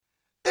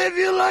If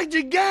you like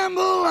to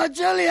gamble, I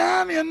tell you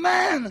I'm your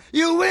man.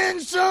 You win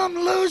some,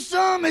 lose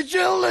some, it's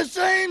all the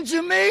same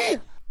to me.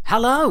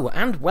 Hello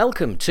and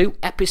welcome to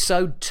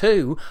episode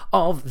 2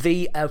 of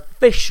the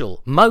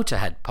official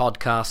Motorhead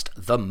podcast,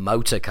 The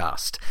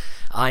Motorcast.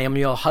 I am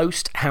your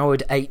host,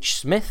 Howard H.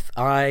 Smith.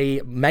 I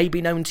may be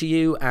known to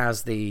you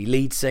as the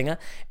lead singer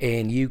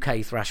in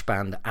UK thrash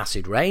band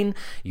Acid Rain.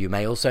 You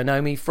may also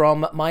know me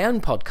from my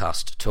own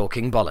podcast,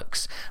 Talking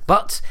Bollocks.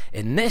 But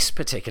in this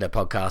particular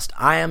podcast,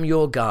 I am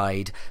your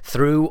guide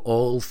through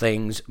all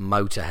things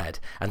Motorhead.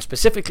 And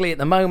specifically at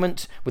the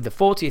moment, with the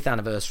 40th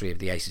anniversary of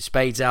the Ace of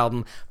Spades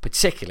album,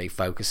 particularly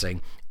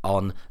focusing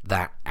on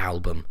that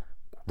album.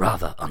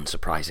 Rather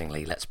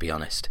unsurprisingly, let's be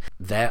honest.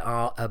 There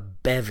are a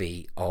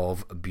bevy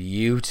of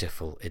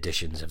beautiful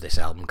editions of this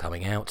album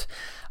coming out.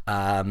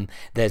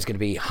 There's going to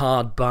be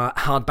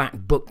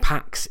hardback book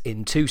packs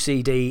in 2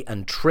 CD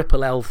and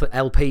triple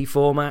LP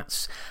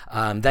formats.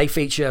 They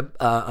feature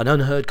an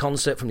unheard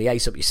concert from the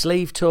Ace Up Your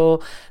Sleeve tour.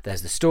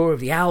 There's the story of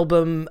the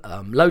album,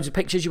 loads of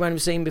pictures you won't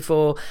have seen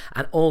before,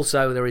 and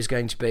also there is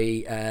going to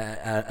be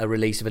a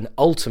release of an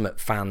ultimate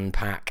fan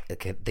pack,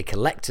 the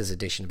collector's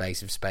edition of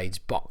Ace of Spades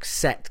box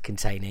set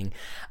containing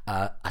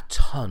a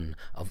ton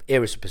of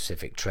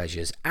era-specific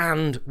treasures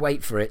and,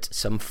 wait for it,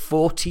 some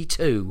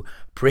 42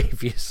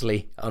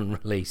 previously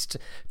unreleased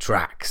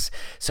tracks.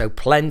 So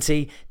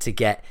plenty to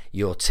get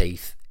your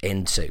teeth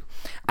into.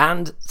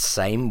 And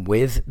same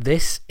with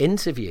this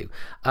interview.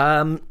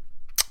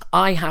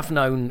 I have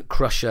known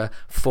Crusher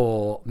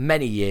for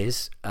many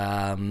years.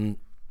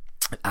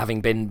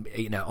 Having been,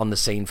 on the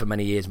scene for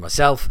many years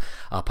myself,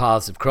 our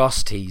paths have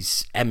crossed.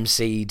 He's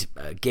emceed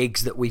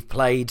gigs that we've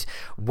played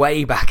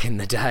way back in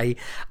the day,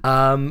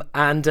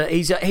 and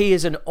he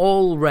is an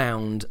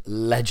all-round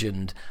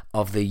legend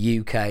of the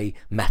UK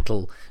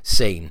metal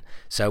scene.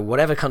 So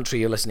whatever country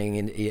you're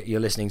listening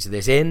to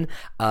this in,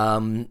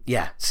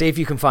 see if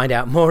you can find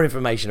out more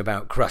information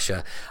about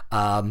Crusher.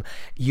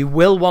 You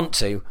will want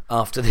to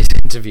after this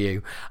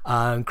interview.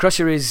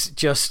 Crusher is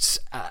just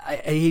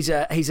he's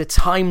a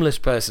timeless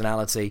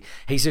personality.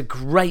 He's a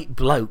great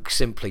bloke,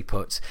 simply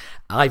put.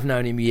 I've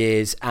known him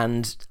years,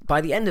 and by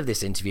the end of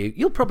this interview,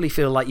 you'll probably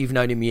feel like you've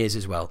known him years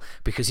as well,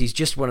 because he's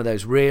just one of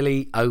those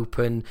really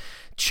open,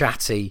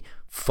 chatty,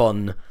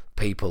 fun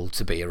people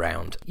to be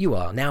around. You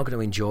are now going to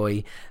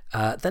enjoy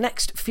the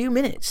next few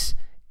minutes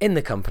in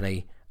the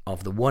company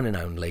of the one and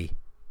only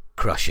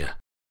Crusher.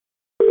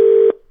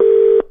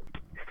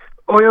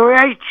 Oi,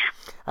 H.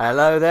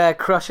 Hello there,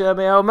 Crusher,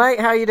 my old mate.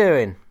 How you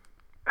doing?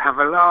 I'm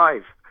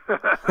alive.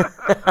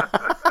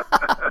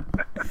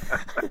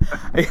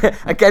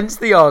 Against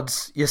the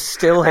odds, you're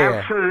still here.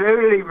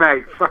 Absolutely,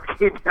 mate.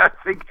 I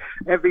think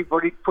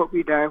everybody put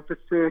me down for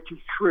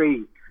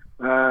 33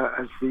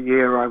 as the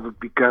year I would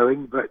be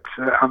going, but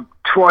I'm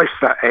twice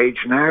that age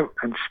now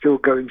and still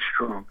going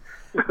strong.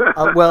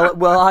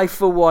 Well, I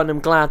for one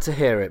am glad to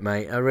hear it,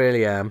 mate. I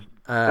really am.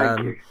 Thank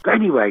you. But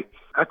anyway,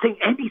 I think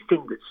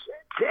anything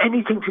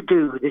to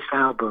do with this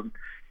album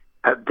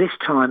at this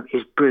time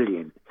is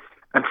brilliant.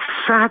 And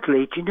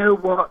sadly, do you know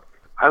what?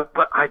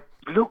 I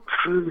looked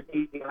through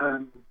the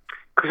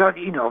because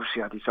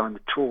obviously I designed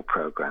the tour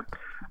program,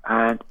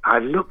 and I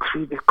looked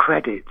through the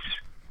credits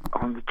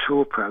on the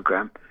tour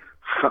program.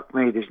 Fuck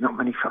me, there's not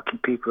many fucking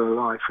people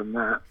alive from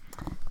that.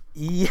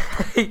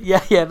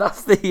 Yeah.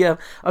 That's the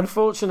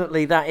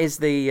unfortunately that is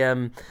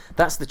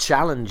that's the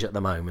challenge at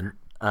the moment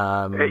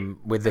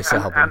with this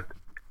album.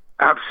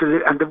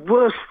 Absolutely, and the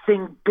worst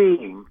thing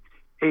being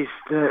is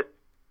that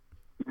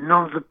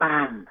none of the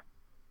band.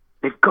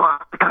 They've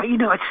got,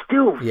 it's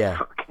still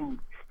fucking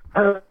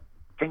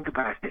think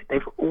about it.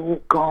 They've all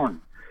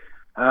gone.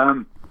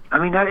 I'm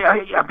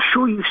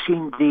sure you've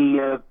seen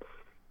the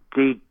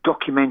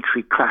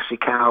documentary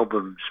classic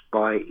albums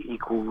by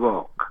Eagle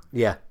Rock.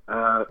 Yeah.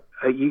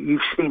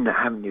 You've seen that,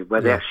 haven't you? Where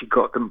they actually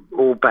got them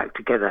all back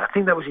together. I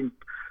think that was in,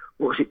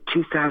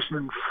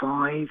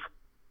 2005?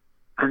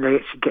 And they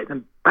actually get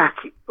them back,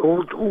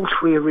 all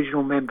 3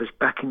 original members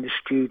back in the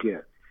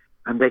studio.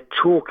 And they're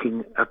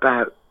talking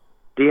about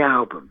the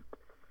album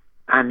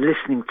and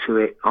listening to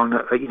it on,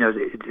 they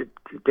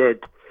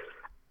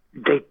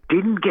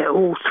didn't get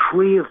all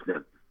 3 of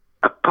them,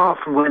 apart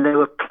from when they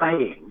were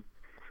playing.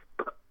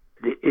 But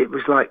it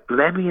was like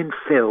Lemmy and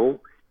Phil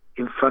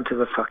in front of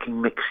a fucking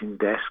mixing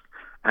desk,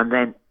 and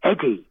then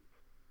Eddie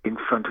in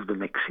front of the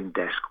mixing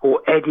desk,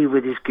 or Eddie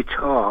with his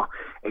guitar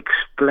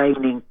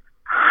explaining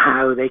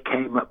how they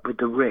came up with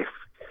the riff.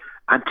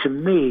 And to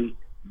me,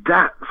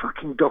 that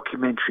fucking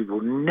documentary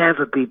will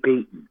never be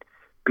beaten,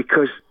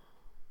 because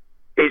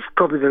it's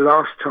probably the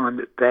last time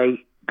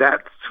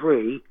that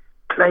 3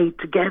 played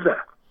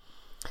together.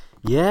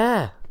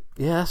 Yeah,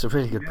 that's a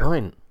really good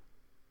point.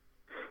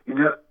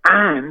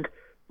 And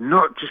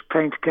not just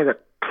playing together,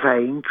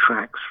 playing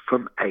tracks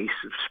from Ace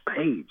of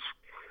Spades.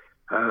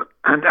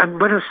 And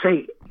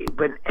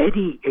when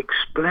Eddie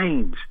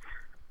explains,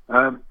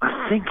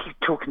 I think he's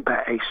talking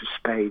about Ace of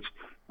Spades,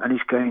 and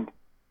he's going,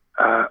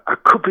 I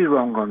could be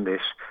wrong on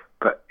this,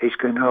 but he's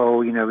going,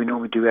 we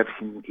normally do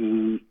everything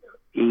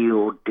E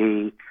or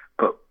D,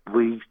 but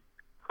we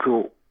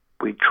thought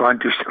try and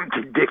do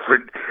something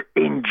different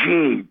in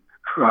G,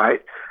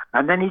 right?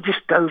 And then he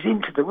just goes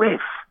into the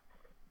riff,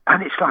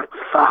 and it's like,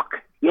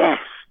 fuck, yes.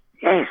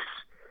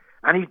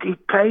 And he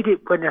played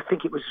it when I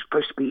think it was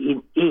supposed to be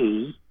in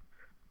E,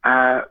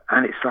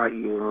 and it's like,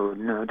 oh,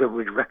 no, I don't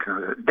really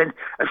recognise it. Then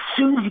as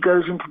soon as he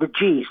goes into the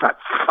G, it's like,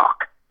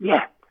 fuck,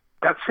 yeah,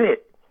 that's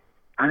it.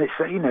 And it's,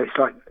 it's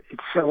like,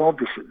 it's so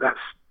obvious that that's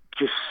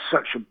just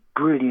such a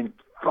brilliant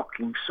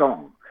fucking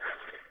song.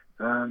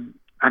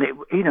 And it,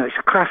 it's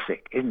a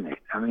classic, isn't it?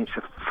 I mean, it's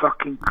a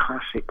fucking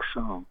classic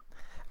song.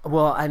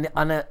 Well, and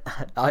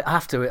I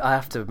have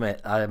to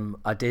admit,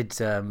 I did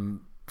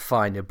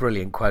find a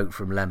brilliant quote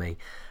from Lemmy,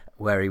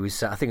 where he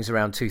was, I think it was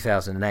around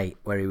 2008,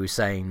 where he was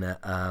saying that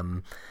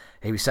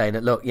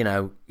look,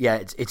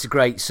 it's a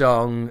great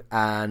song,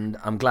 and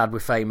I'm glad we're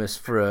famous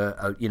for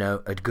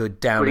a good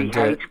down and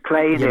dirty. He hates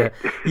playing it.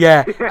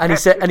 Yeah, and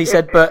he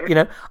said, but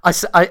I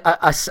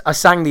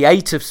sang the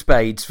 8 of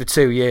spades for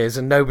 2 years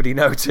and nobody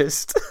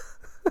noticed.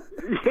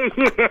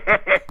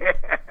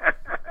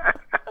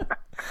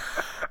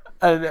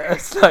 And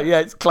it's like,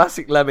 it's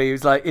classic Lemmy. He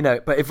was like,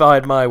 but if I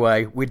had my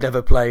way, we'd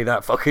never play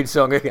that fucking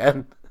song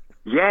again.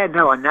 Yeah,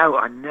 no, I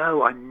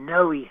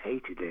know he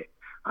hated it.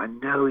 I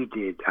know he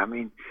did. I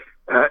mean,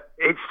 I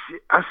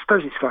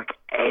suppose it's like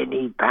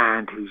any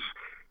band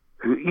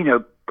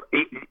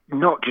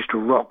not just a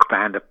rock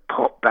band, a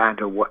pop band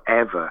or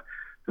whatever,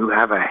 who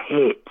have a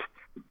hit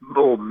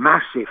or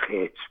massive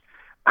hits,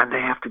 and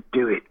they have to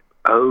do it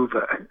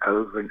over and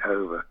over and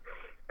over.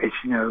 It's,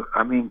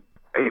 I mean,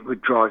 it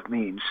would drive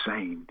me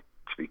insane,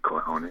 to be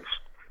quite honest.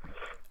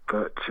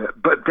 But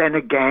then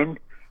again,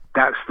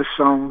 that's the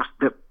songs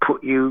that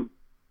put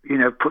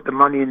put the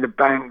money in the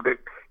bank that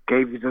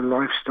gave you the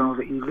lifestyle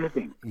that you're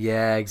living.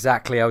 Yeah,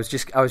 exactly. I was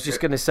just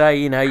going to say,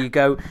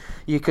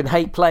 you can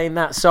hate playing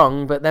that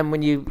song, but then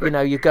when you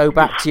go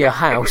back to your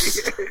house.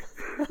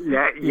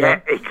 yeah,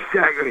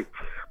 exactly.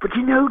 But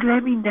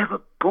Lemmy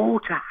never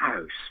bought a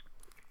house.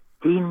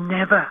 He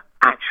never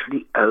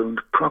actually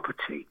owned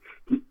property.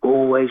 He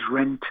always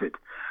rented.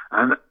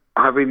 And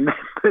I remember,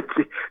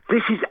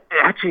 this is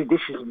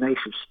an Ace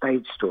of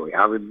Spades story.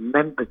 I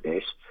remember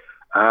this.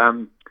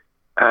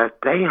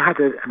 They had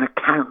an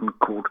accountant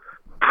called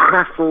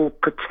Praful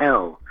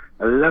Patel,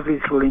 a lovely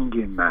little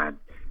Indian man,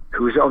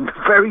 who was on the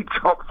very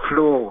top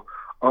floor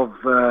of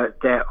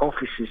their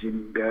offices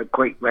in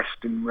Great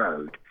Western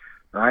Road,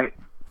 right?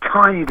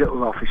 Tiny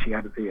little office he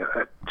had at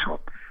the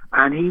top.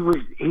 And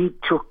he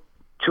took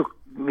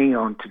me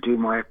on to do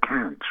my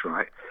accounts,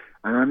 right?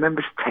 And I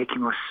remember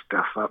taking my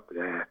stuff up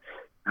there,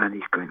 and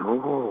he's going,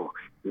 "Oh,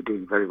 you're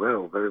doing very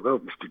well,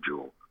 Mr.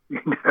 Jewell." He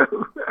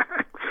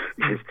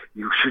says,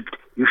 "You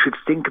should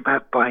think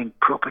about buying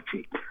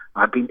property."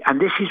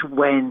 And this is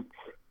when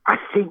I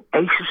think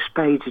Ace of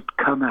Spades had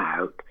come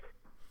out,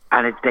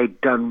 and they'd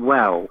done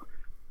well,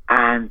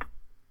 and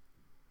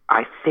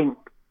I think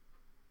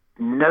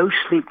No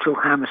Sleep Till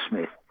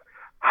Hammersmith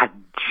had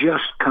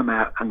just come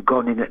out and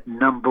gone in at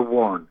number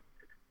 1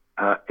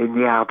 in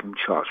the album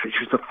charts, which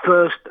was the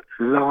first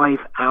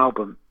live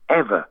album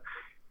ever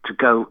to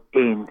go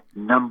in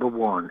number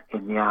 1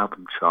 in the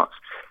album charts.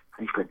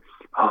 And he went,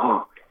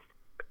 "Oh,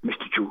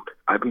 Mr. Jewell,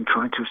 I've been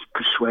trying to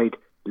persuade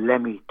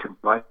Lemmy to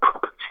buy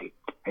property.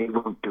 He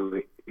won't do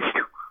it. He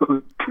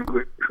won't do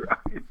it,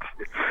 right?"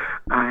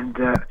 And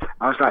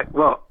I was like,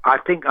 "Well, I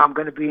think I'm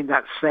going to be in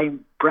that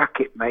same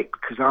bracket, mate,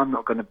 because I'm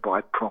not going to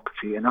buy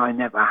property, and I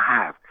never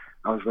have.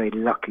 I was very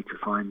lucky to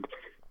find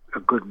a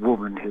good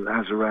woman who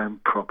has her own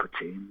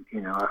property,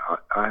 and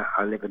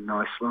I live a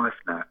nice life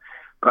now."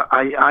 But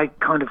I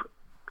kind of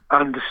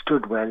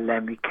understood where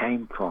Lemmy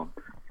came from.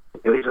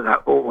 It was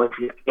like always,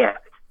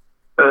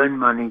 earn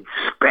money,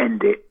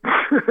 spend it.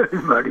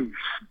 Earn money,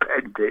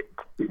 spend it.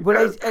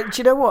 Well, do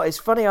you know what? It's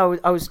funny. I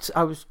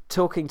was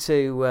talking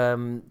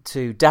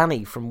to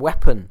Danny from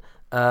Weapon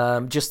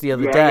just the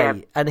other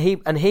day, and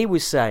he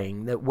was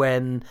saying that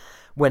when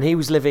he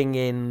was living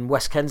in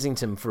West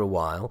Kensington for a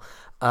while,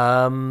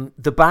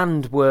 the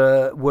band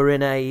were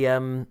in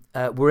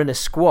a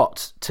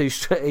squat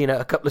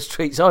a couple of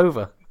streets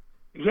over.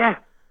 Yeah,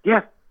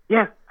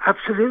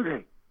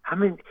 absolutely. I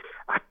mean,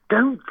 I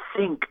don't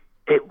think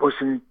it was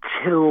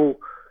until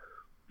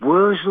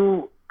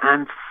Wurzel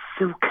and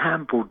Phil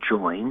Campbell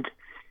joined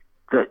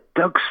that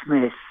Doug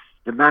Smith,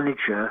 the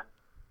manager,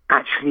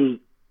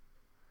 actually,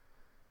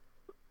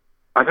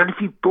 I don't know if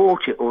he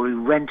bought it or he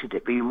rented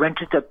it, but he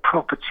rented a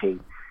property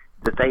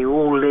that they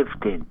all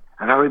lived in.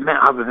 And I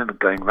remember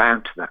going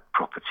round to that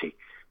property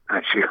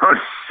actually on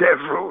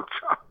several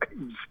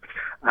times,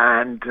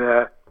 and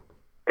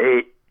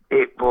it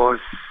was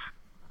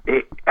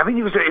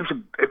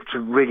a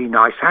really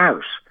nice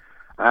house,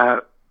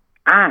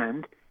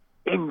 and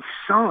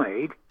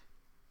inside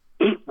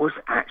it was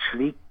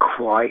actually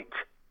quite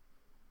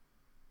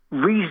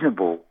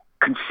reasonable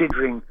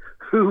considering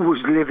who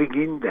was living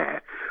in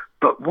there.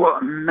 But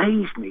what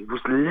amazed me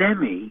was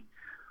Lemmy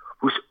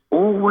was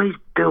always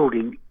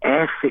building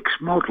Airfix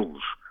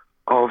models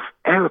of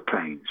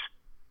aeroplanes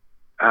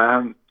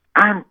and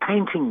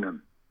painting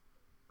them,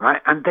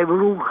 right? And they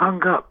were all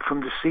hung up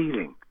from the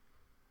ceiling.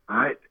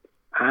 right?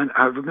 And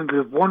I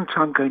remember one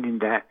time going in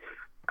there,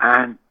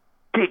 and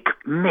Dick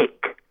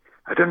Mick,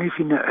 I don't know if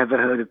you ever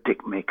heard of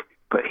Dick Mick,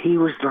 but he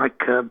was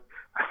like, I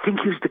think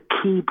he was the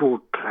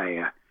keyboard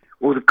player,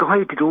 or the guy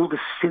who did all the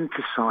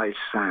synthesized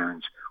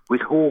sounds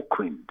with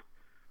Hawkwind,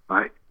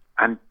 right?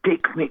 And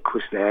Dick Mick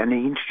was there, and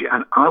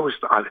and I was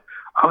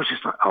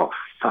just like, oh,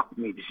 fuck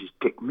me, this is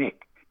Dick Mick.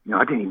 You know,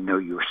 I didn't even know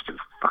you were still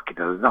fucking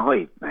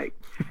alive, mate.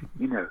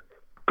 You know,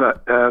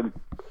 but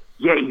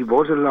yeah, he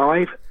was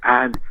alive,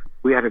 and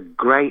we had a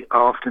great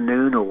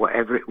afternoon or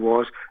whatever it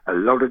was, a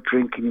lot of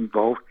drinking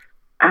involved.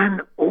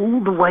 And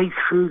all the way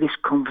through this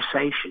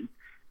conversation,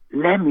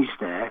 Lem is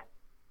there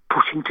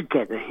putting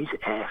together his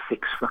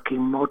Airfix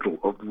fucking model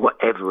of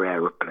whatever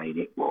aeroplane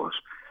it was.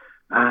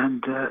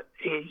 And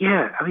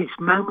yeah, I mean, it's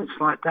moments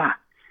like that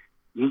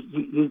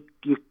you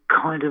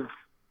kind of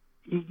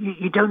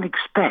you don't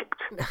expect.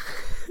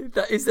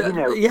 That is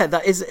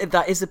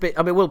a bit.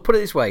 I mean, we'll put it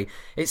this way: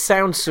 it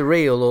sounds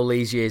surreal all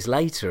these years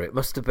later. It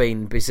must have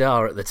been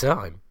bizarre at the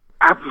time.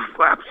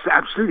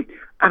 Absolutely.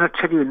 And I'll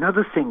tell you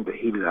another thing that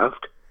he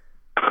loved: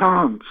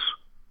 plants.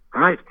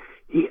 Right?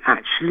 He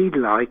actually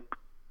liked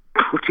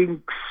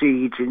putting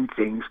seeds in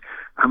things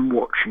and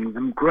watching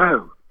them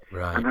grow.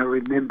 Right. And I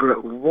remember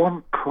at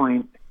one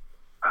point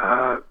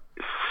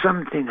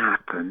something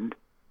happened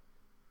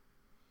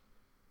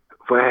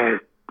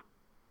where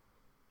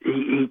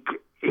he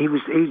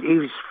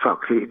was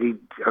fucked. He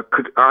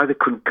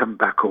couldn't come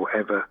back or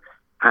whatever.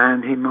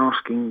 And him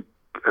asking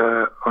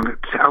I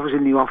was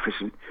in the office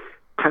and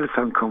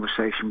telephone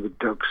conversation with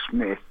Doug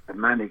Smith, the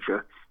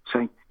manager,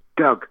 saying,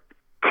 "Doug,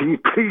 can you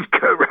please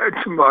go round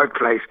to my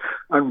place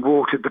and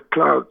water the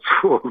plants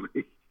for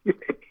me?"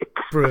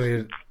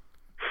 Brilliant.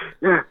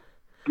 Yeah.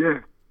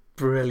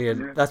 Brilliant.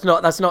 Yeah. That's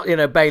not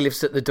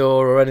bailiffs at the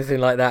door or anything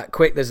like that.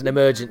 Quick, there's an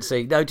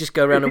emergency. No, just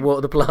go around and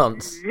water the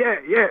plants.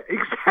 Yeah,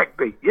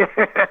 exactly. Yeah.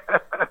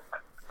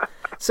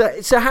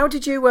 So how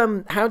did you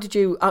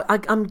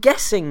I'm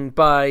guessing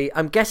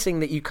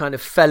that you kind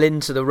of fell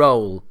into the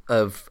role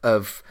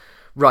of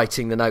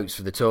writing the notes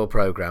for the tour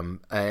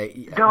program. No,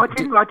 I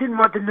didn't write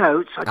the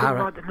notes.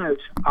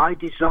 I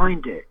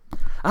designed it.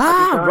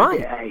 Right.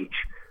 It at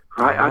Age.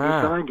 Right, I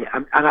designed it.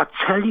 And I'll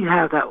tell you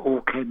how that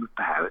all came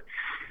about.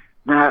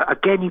 Now,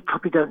 again, you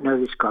probably don't know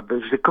this guy, but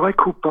there's a guy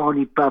called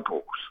Barney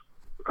Bubbles,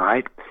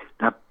 right?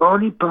 Now,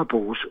 Barney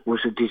Bubbles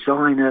was a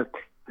designer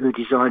who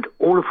designed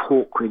all of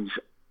Hawkwind's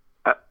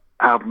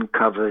album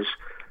covers,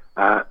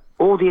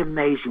 all the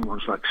amazing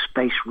ones like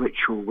Space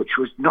Ritual, which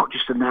was not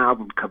just an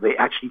album cover, it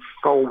actually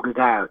folded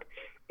out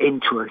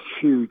into a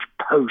huge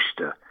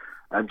poster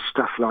and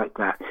stuff like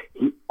that.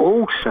 He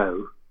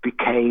also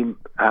became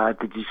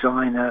the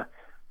designer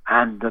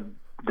and the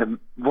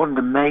one of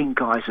the main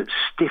guys at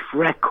Stiff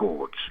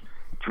Records.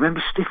 Do you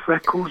remember Stiff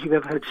Records? You've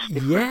ever heard of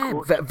Stiff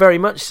Records? Yeah, very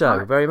much so,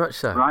 right. Very much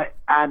so. Right,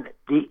 and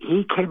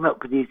he came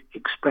up with the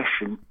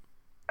expression,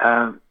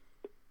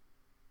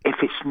 if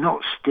it's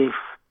not stiff,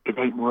 it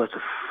ain't worth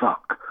a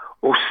fuck,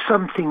 or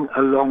something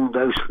along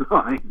those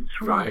lines,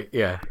 right?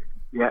 Yeah.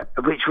 Yeah,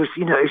 which was,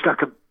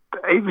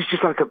 it was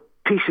just like a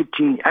piece of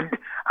genius.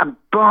 And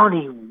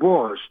Barney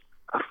was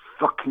a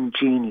fucking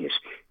genius.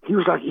 He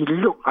looked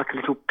like a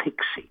little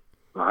pixie,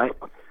 right?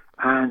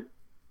 And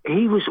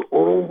he was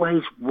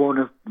always one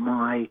of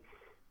my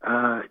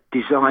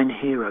design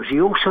heroes.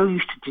 He also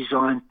used to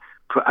design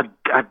for,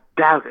 I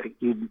doubt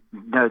you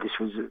know this,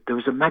 there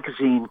was a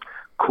magazine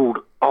called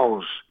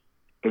Oz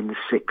in the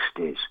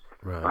 60s,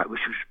 right,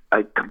 which was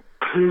a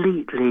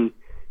completely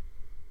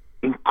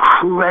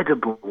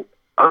incredible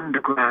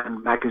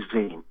underground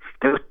magazine.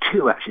 There were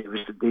two, actually. There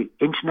was the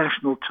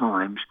International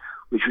Times,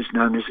 which was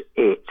known as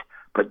It,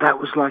 but that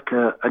was like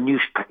a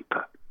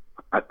newspaper.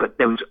 Right? But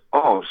there was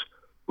Oz,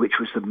 which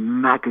was the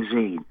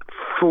magazine,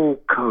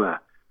 full-colour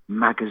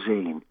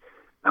magazine.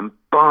 And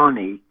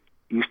Barney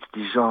used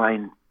to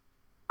design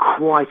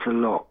quite a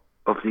lot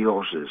of the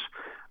Ozzers.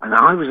 And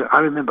I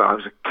remember I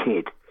was a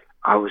kid.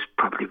 I was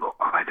probably,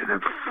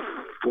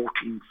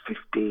 14,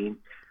 15,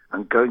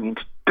 and going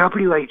into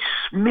W.H.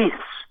 Smith's.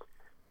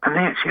 And they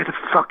actually had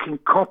a fucking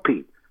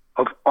copy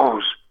of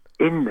Oz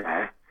in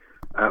there,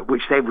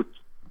 which they would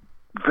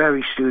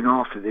very soon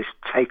after this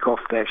take off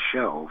their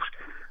shelves.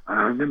 And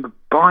I remember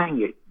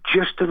buying it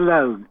just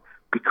alone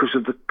because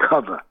of the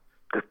cover.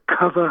 The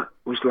cover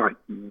was like,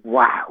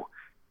 wow,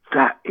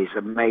 that is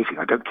amazing.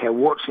 I don't care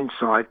what's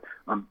inside,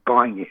 I'm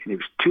buying it. And it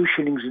was 2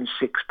 shillings and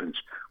 6pence,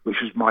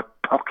 which was my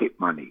pocket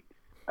money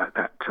at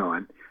that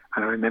time.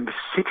 And I remember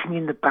sitting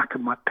in the back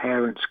of my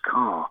parents'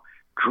 car,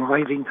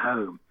 driving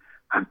home,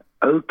 and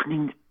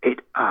opening it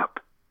up.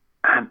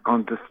 And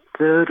on the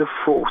 3rd or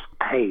 4th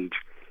page,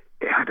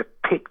 it had a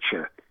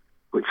picture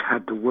which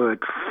had the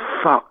word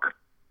fuck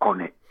on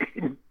it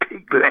in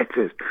big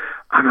letters.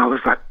 And I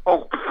was like,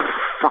 oh,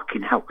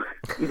 fucking hell.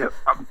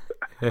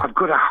 I've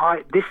got to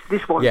hide.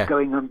 This one's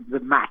going on the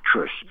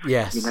mattress.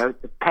 Yes.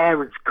 The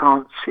parents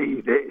can't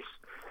see this.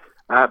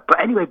 But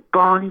anyway,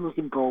 Barney was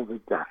involved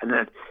with that. And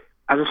as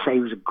I say, he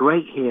was a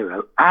great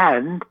hero.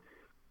 And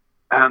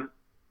I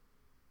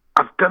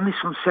I've done this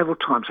on several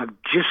times. I've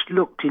just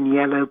looked in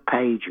Yellow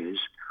Pages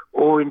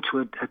or into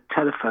a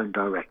telephone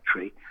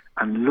directory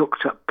and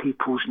looked up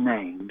people's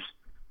names,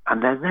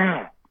 and they're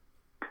there.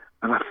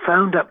 And I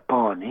phoned up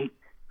Barney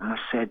and I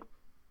said,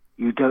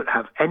 you don't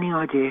have any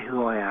idea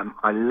who I am.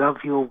 I love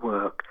your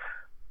work,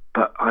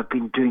 but I've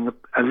been doing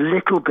a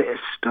little bit of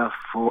stuff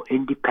for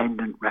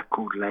independent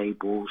record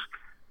labels,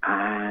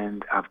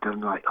 and I've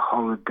done like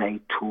holiday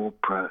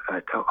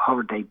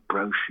holiday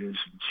brochures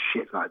and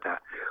shit like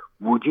that.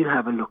 Would you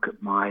have a look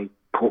at my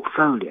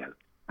portfolio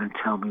and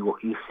tell me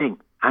what you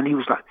think? And he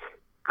was like,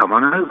 come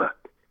on over.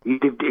 He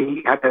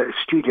had a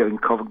studio in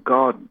Covent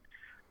Garden,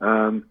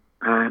 and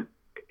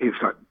he was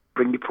like,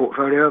 bring your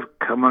portfolio over,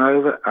 come on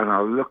over, and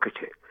I'll look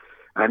at it.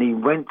 And he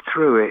went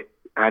through it,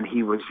 and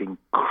he was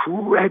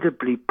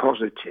incredibly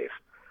positive.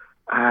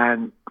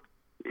 And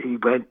he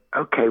went,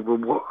 okay, well,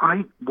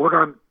 what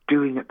I'm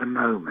doing at the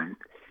moment,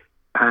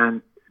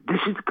 and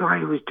this is the guy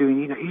who was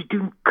doing, he's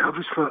doing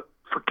covers for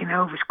fucking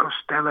Elvis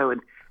Costello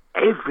and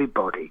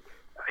everybody.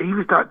 He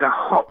was like the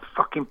hot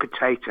fucking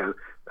potato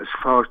as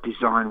far as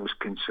design was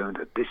concerned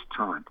at this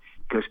time.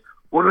 Because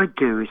what I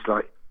do is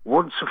like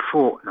once a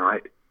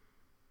fortnight,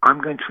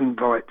 I'm going to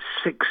invite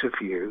 6 of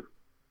you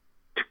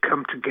to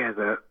come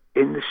together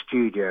in the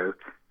studio,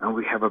 and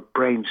we have a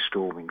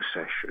brainstorming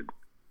session,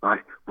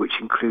 right, which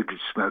included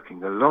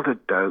smoking a lot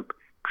of dope,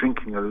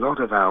 drinking a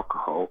lot of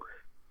alcohol,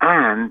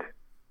 and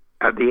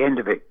at the end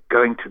of it,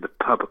 going to the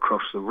pub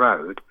across the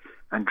road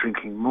and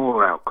drinking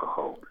more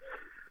alcohol.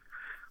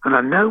 And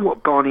I know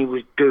what Barney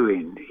was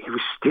doing. He was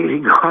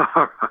stealing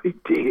our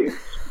ideas,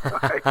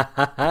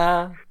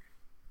 right?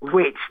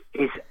 Which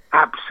is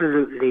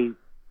absolutely,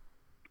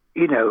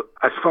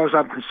 as far as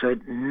I'm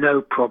concerned,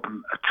 no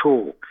problem at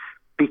all.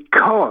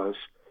 Because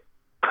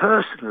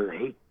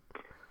personally,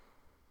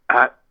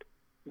 at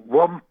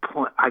one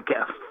point, I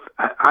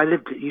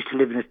used to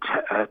live in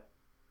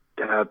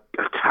a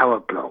tower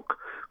block.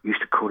 We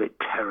used to call it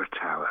Terror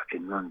Tower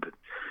in London.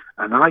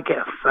 And I get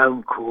a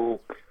phone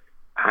call,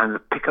 and I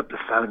pick up the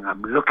phone, and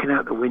I'm looking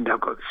out the window.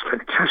 I've got this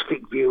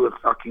fantastic view of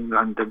fucking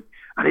London,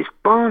 and it's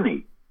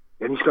Barney.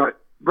 And he's like,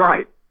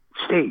 right,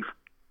 Steve,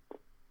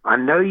 I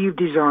know you've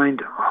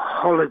designed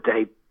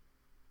holiday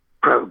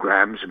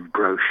programs and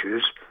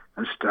brochures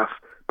and stuff,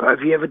 but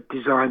have you ever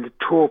designed a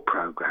tour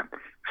program?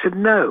 I said,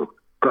 no,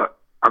 but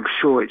I'm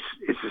sure it's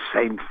the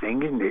same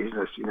thing, isn't it?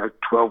 It's,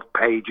 12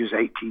 pages,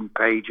 18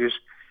 pages,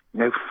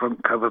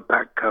 front cover,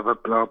 back cover,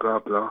 blah, blah,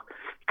 blah.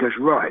 He goes,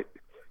 right,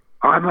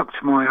 I'm up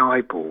to my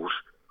eyeballs.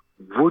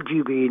 Would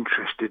you be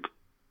interested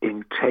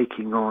in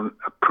taking on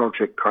a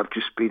project I've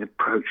just been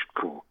approached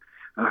for?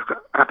 And I've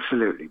got,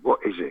 absolutely,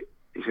 what is it?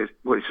 He says,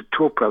 well, it's a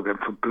tour program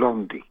for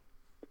Blondie,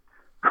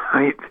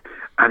 right?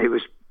 And it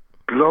was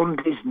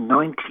Blondie's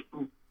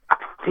I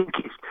think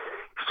it's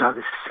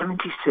either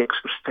 76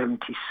 or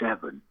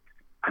 77,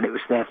 and it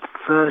was their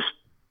first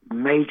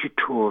major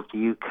tour of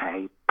the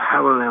UK,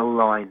 Parallel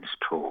Lines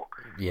tour.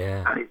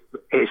 Yeah. And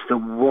it's the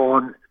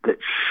one that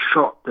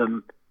shot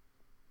them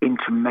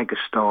into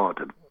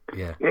megastardom.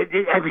 Yeah.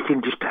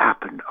 Everything just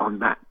happened on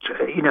that.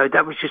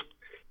 That was just...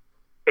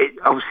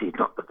 obviously, it's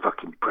not the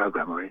fucking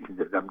program or anything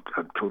that I'm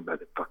talking about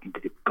that fucking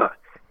did it, but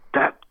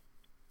that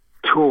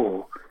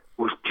tour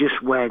was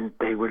just when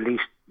they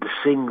released the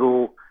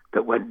single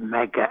that went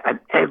mega, and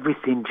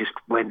everything just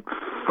went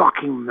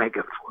fucking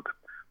mega for them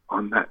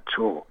on that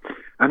tour.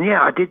 And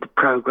yeah, I did the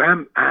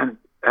program, and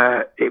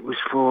it was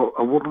for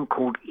a woman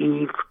called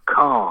Eve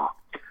Carr,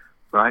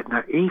 right?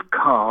 Now, Eve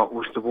Carr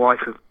was the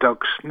wife of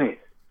Doug Smith,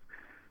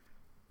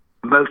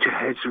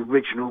 Motorhead's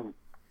original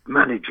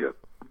manager,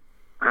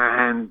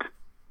 and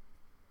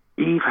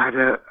Eve had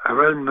her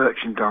own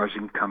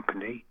merchandising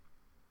company,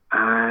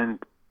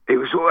 and it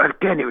was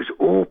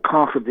all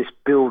part of this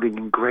building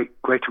in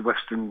Greater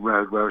Western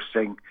Road where I was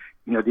saying,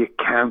 the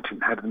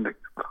accountant had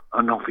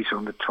an office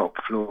on the top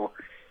floor,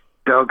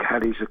 Doug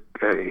had his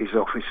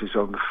offices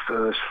on the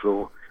first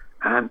floor,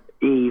 and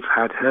Eve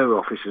had her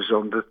offices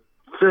on the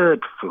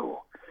third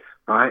floor,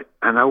 right?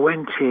 And I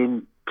went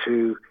in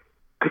to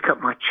pick up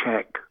my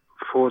check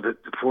for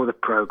the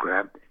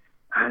program,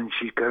 and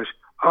she goes,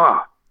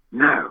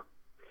 now,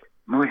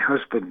 my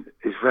husband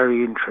is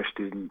very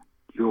interested in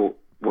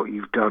what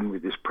you've done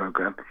with this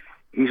program.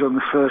 He's on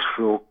the first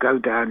floor. Go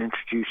down,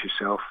 introduce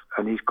yourself,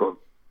 and he's got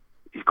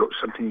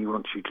something he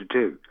wants you to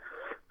do.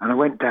 And I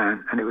went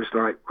down, and it was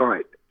like,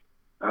 right,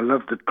 I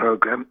love the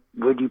program.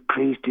 Would you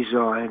please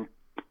design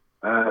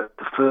the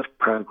first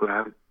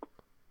program?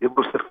 It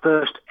was the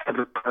first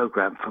ever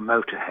program for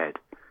Motorhead,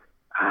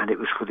 and it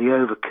was for the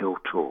Overkill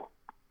tour.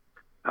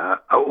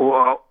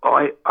 Or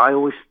I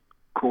always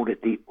called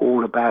it the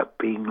All About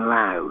Being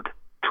Loud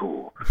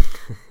tour,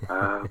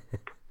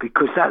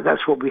 because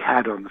that's what we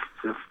had on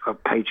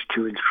page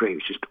 2 and 3. It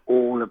was just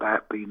all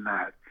about being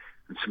loud,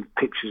 and some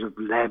pictures of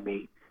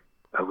Lemmy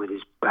with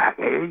his back.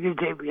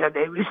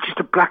 It was just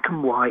a black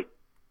and white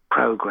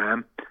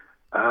program,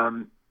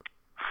 a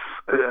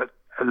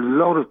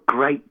lot of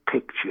great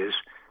pictures,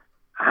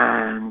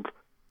 and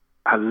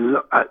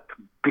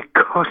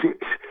because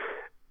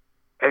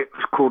it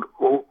was called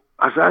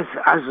as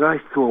I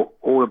thought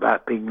all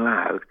about being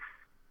loud,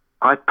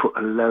 I put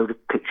a load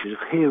of pictures of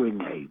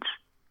hearing aids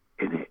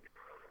in it,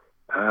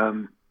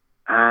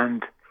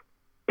 and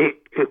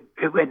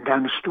it went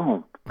down a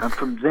storm. And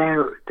from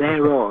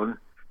there on,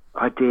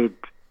 I did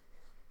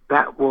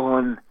that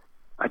one.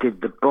 I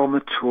did the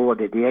Bomber tour, I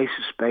did the Ace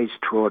of Spades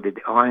tour, I did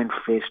the Iron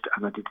Fist,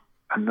 and I did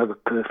Another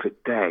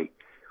Perfect Day.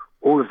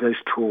 All of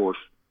those tours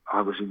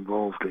I was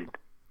involved in.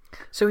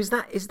 So is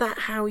that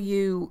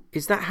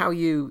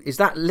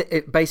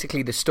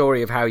basically the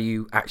story of how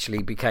you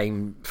actually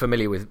became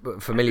familiar with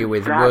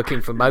working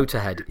for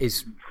Motorhead?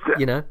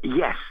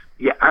 Yes,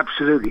 yeah,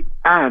 absolutely.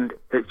 And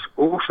it's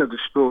also the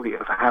story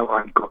of how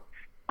I got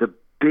the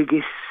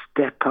biggest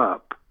step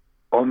up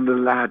on the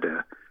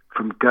ladder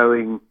from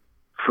going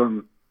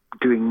from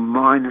doing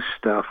minor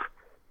stuff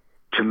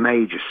to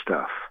major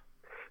stuff,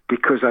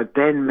 because I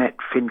then met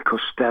Finn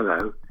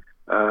Costello,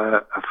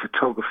 a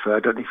photographer. I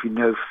don't know if you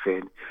know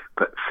Finn,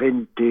 but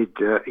Finn did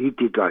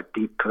like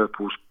Deep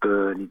Purple's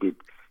Burn, he did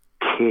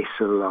Kiss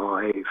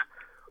Alive,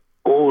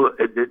 all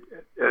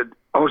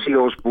Ozzy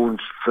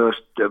Osbourne's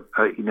first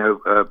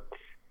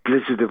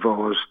Blizzard of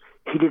Oz.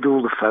 He did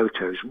all the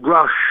photos.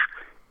 Rush,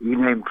 you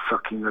named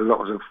fucking a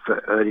lot of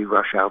early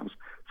Rush albums.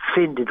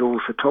 Finn did all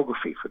the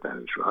photography for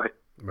those, right?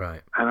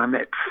 Right. And I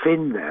met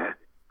Finn there,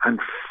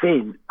 and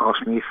Finn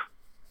asked me if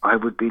I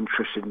would be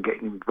interested in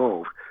getting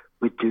involved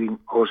with doing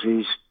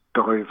Ozzy's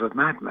Diary of a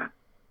Madman.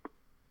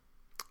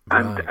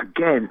 Right. And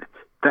again,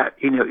 that,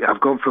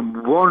 I've gone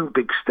from one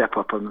big step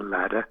up on the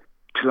ladder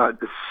to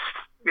like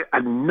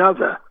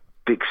another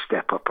big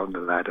step up on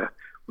the ladder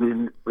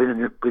within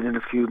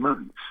a few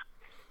months,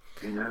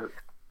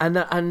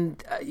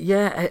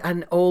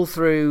 And all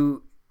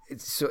through,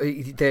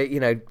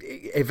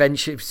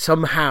 eventually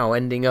somehow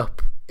ending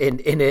up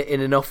in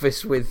an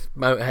office with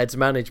Motorhead's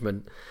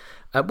management.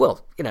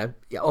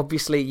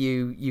 Obviously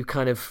you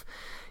kind of,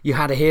 you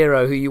had a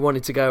hero who you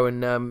wanted to go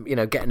and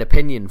get an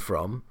opinion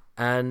from,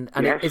 and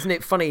yes. Isn't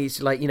it funny?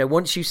 It's like,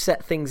 once you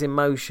set things in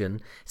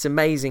motion, it's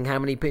amazing how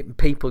many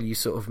people you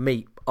sort of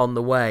meet on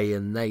the way,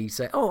 and they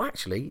say, "Oh,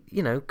 actually,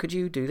 could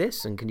you do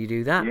this and can you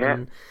do that?"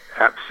 Yeah,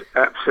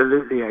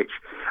 absolutely, H.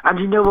 And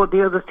you know what?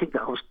 The other thing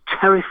that I was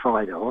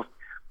terrified of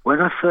when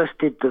I first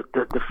did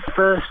the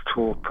first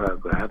tour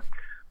program,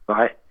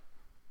 right?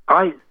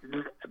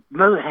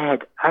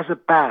 Motorhead as a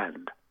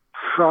band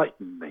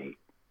frightened me,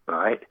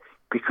 right?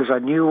 Because I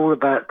knew all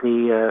about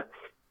the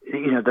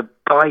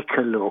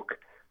biker look,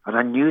 and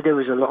I knew there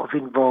was a lot of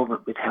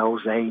involvement with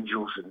Hell's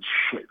Angels and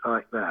shit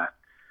like that.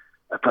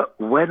 But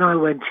when I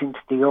went into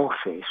the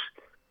office,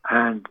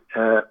 and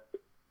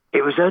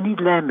it was only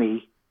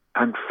Lemmy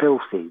and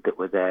Filthy that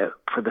were there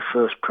for the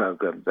first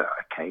program that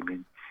I came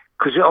in,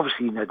 because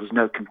obviously, there's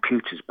no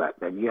computers back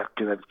then. You have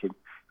to do everything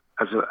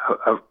as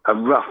a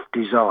rough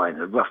design,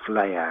 a rough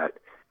layout,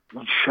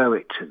 and show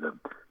it to them.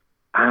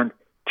 And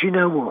do you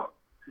know what?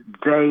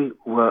 They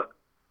were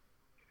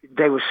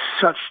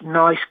such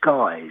nice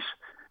guys,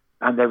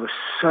 and they were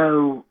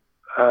so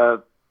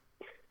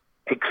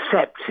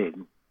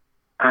accepting,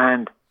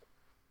 and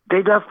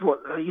they loved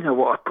what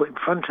I put in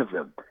front of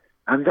them,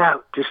 and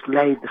that just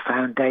laid the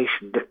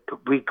foundation that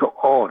we got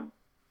on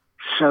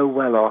so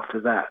well after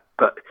that.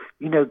 But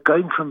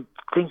going from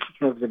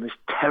thinking of them as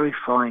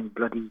terrifying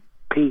bloody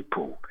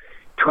people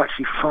to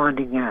actually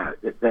finding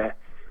out that they're,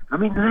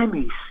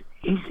 Lemmy's,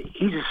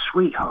 he's a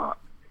sweetheart,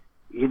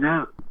 as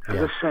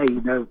I say,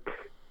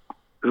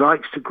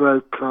 likes to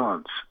grow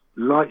plants,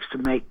 likes to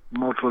make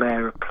model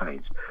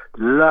aeroplanes,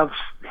 loves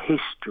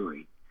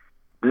history,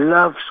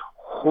 loves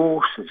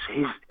horses.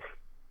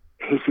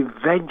 His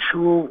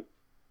eventual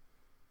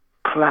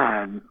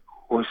plan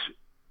was,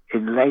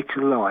 in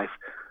later life,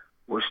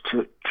 was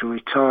to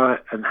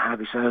retire and have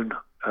his own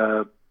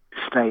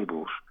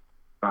stables,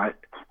 right?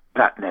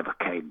 That never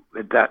came.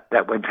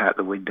 That went out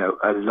the window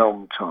a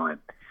long time,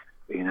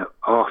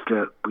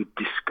 after we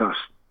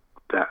discussed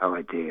that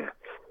idea,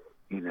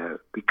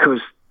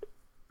 because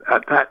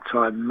at that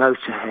time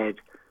Motorhead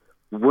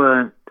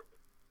weren't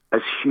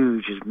as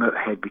huge as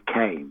Motorhead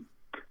became.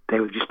 They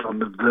were just on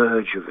the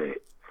verge of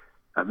it.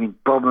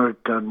 Bomber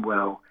had done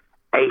well.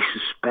 Ace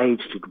of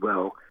Spades did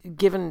well.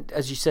 Given,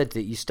 as you said,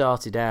 that you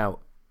started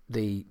out,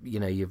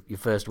 your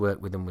first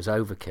work with them was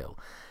Overkill.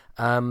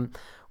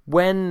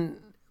 When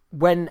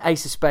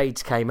Ace of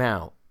Spades came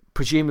out,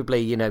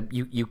 presumably,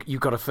 you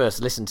got to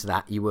first listen to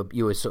that. You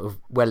were sort of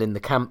well in the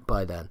camp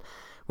by then.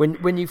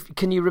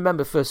 Can you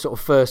remember first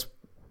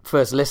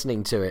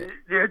listening to it?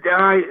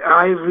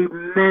 I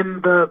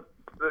remember.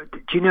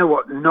 Do you know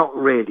what? Not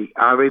really.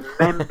 I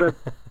remember.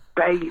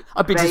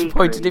 I'd be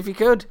disappointed if you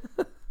could.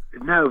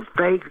 No,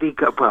 vaguely.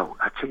 Well,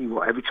 I tell you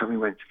what. Every time we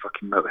went to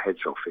fucking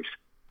Motorhead's office,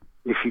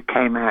 if you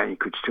came out and you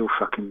could still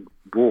fucking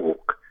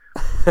walk,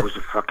 it was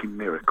a fucking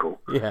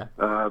miracle. Yeah.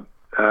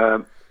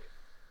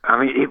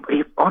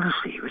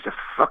 Honestly, it was a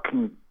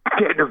fucking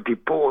den of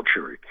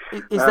debauchery.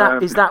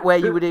 Is that where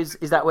you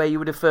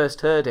would have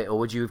first heard it, or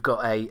would you have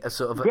got a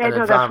sort of an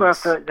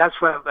advance?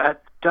 That's where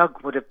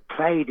Doug would have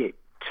played it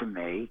to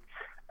me,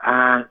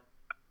 and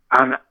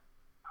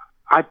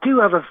I do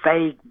have a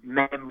vague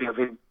memory of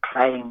him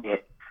playing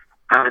it,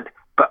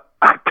 but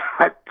at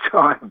that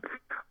time,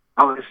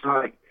 I was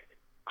like,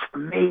 to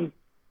me,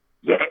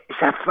 yeah,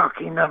 it's a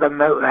fucking another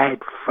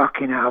Motorhead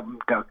fucking album,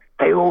 Doug.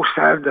 They all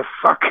sound the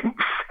fucking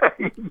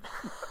same.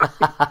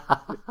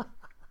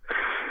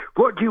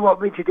 What do you want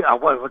me to do? I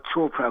want a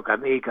tour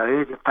program. Here you go.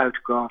 Here's the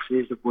photographs.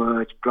 Here's the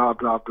words. Blah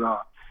blah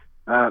blah.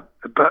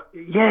 But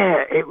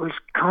yeah, it was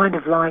kind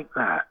of like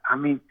that. I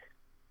mean,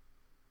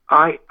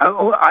 I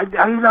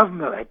love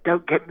Motorhead.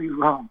 Don't get me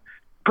wrong,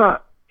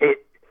 but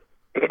it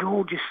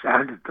all just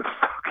sounded the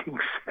fucking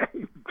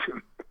same to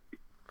me.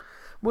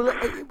 Well,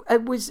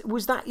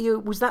 was that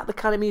the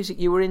kind of music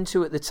you were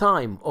into at the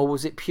time, or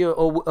was it pure,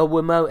 or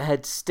were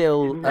Motorhead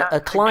still a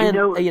client,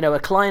 a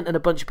client and a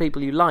bunch of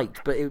people you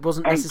liked, but it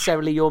wasn't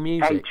necessarily your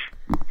music?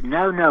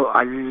 No,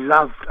 I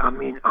loved. I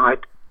mean, I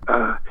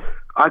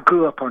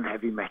grew up on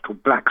heavy metal,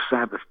 Black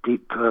Sabbath,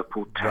 Deep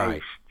Purple, Taste,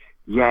 right.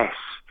 Yes,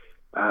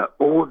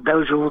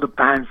 those are all the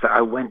bands that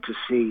I went to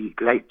see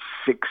late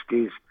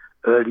 '60s,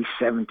 early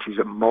 '70s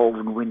at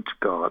Malvern Winter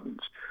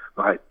Gardens.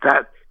 Right,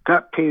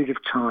 that period of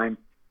time.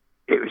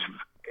 It was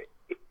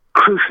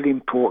crucially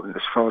important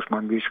as far as my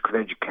musical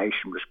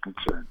education was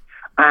concerned,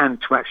 and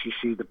to actually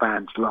see the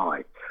bands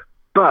live.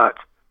 But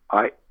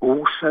I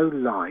also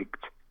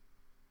liked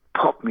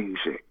pop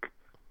music,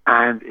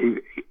 and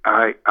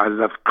I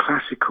loved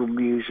classical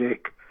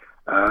music.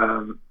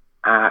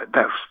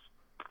 That's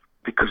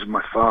because of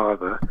my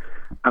father,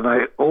 and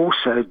I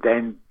also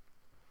then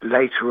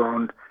later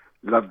on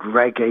loved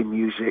reggae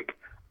music,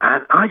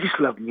 and I just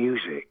love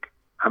music.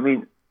 I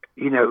mean,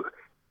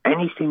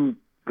 anything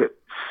that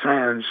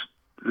sounds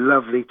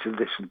lovely to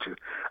listen to,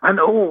 and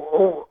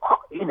all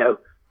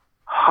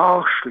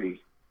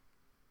harshly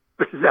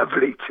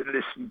lovely to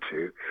listen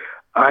to.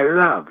 I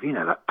love,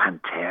 like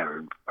Pantera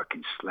and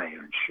fucking Slayer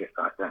and shit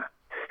like that.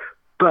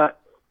 But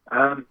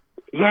my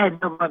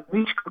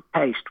musical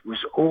taste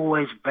was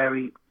always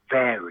very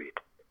varied,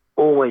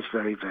 always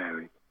very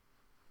varied.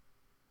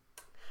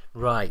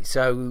 Right,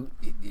 so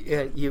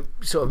you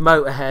sort of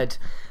Motorhead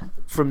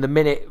from the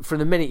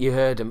minute you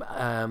heard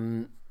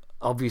them.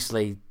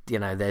 Obviously,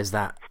 there's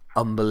that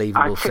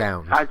unbelievable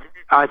sound.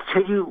 I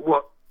tell you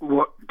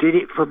what did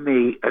it for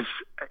me, as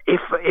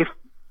if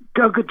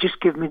Doug had just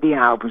given me the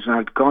albums and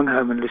I'd gone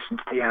home and listened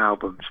to the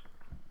albums,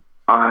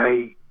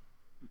 I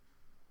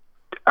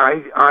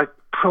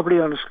probably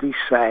honestly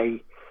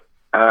say,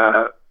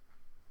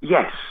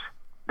 yes,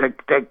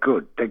 they're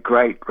good, they're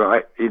great,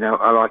 right?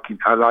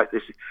 I like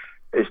this.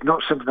 It's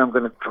not something I'm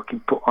going to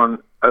fucking put on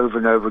over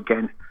and over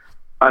again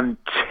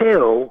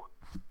until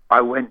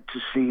I went to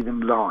see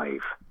them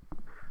live.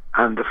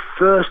 And the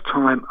first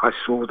time I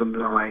saw them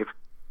live,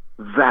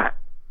 that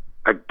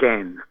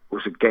again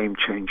was a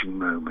game-changing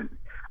moment.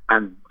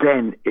 And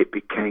then it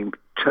became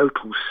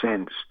total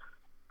sense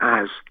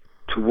as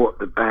to what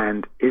the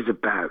band is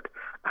about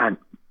and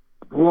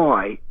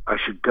why I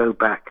should go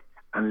back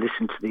and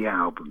listen to the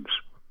albums.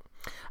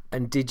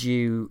 And did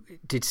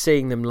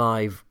seeing them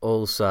live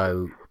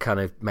also kind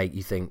of make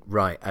you think,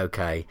 right,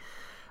 okay,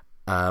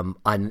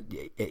 and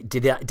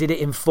did it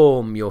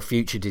inform your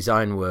future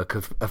design work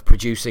of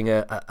producing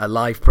a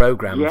live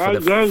program for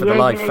the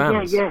live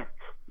fans?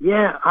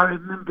 Yeah. I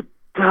remember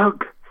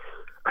Doug.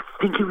 I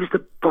think it was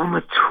the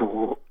Bomber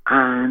tour,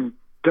 and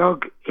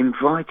Doug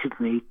invited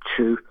me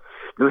to.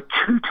 There were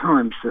two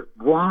times.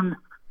 One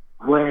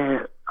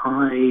where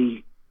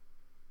I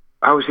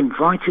was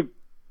invited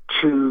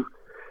to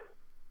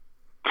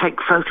take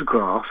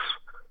photographs,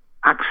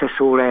 access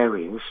all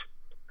areas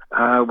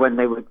when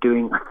they were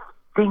doing. I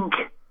think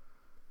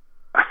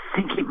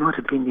it might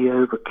have been the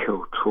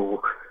Overkill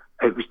tour.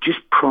 It was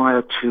just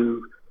prior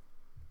to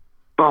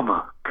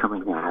Bomber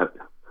coming out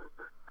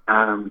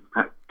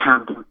at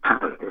Camden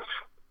Palace.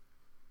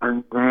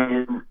 And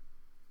then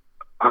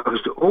I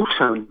was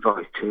also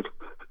invited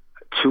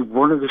to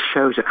one of the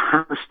shows at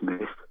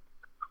Hammersmith,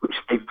 which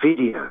they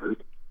videoed,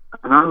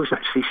 and I was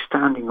actually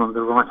standing on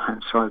the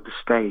right-hand side of the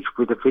stage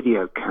with a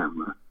video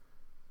camera,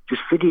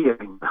 just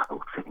videoing the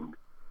whole thing.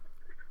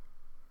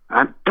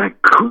 And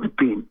that could have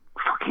been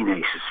fucking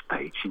Ace of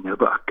Spades,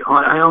 but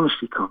I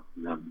honestly can't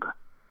remember.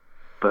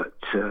 But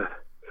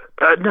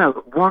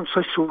no, once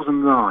I saw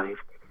them live,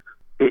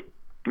 it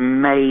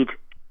made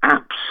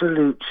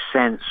absolute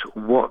sense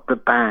what the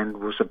band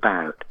was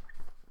about,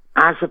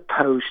 as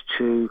opposed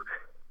to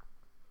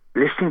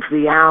listening to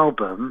the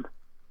album,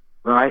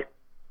 right?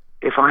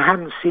 If I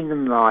hadn't seen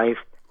them live,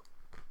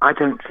 I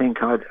don't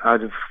think I'd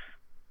have,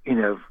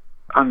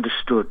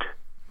 understood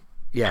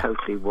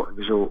totally what it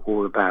was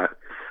all about.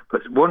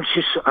 But once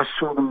I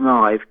saw them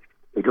live,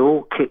 it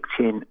all kicked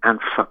in and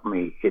fucked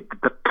me.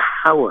 The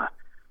power,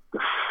 the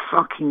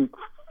fucking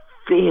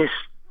fierce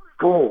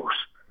force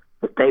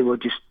that they were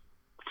just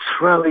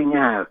throwing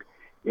out,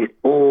 it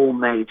all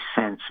made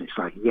sense. It's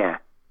like, yeah,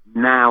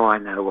 now I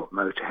know what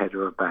Motorhead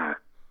are about.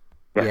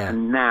 Yeah.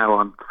 And now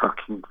I'm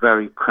fucking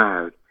very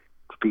proud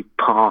to be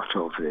part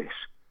of this.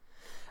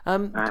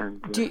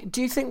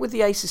 Do you think with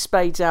the Ace of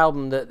Spades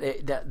album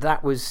that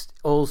was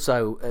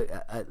also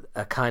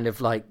a kind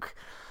of like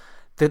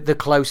the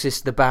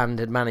closest the band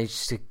had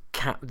managed to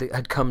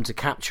had come to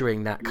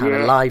capturing that kind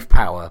of live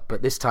power,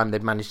 but this time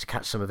they'd managed to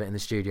catch some of it in the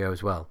studio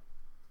as well.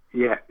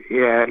 Yeah.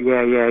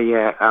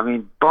 I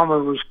mean,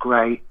 Bomber was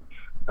great,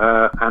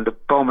 and the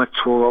Bomber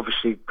tour,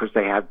 obviously, because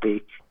they had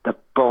the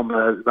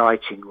Bomber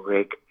lighting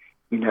rig,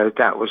 you know,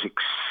 that was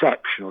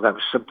exceptional. That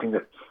was something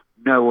that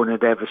no one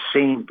had ever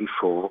seen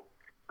before,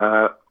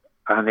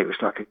 and it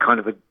was like a kind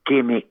of a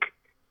gimmick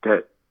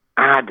that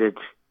added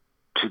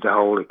to the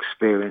whole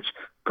experience.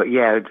 But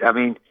yeah, I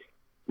mean,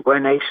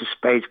 when Ace of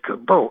Spades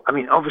well, I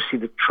mean, obviously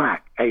the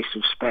track Ace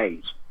of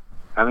Spades,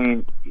 I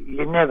mean,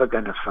 you're never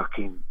going to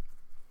fucking,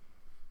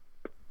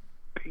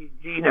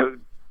 you know,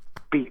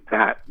 beat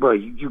that. Well,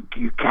 you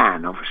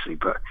can, obviously,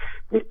 but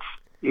it's,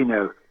 you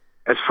know,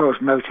 as far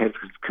as Motorhead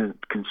was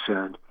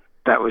concerned,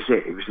 that was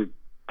it. It was a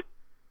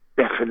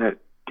definite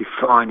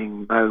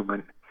defining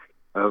moment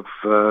of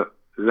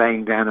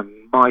laying down a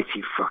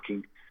mighty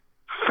fucking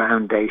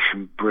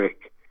foundation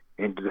brick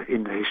in the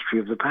history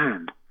of the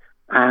band.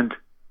 And,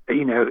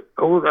 you know,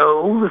 all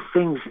the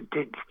things that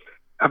did,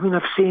 I mean,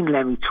 I've seen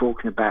Lemmy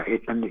talking about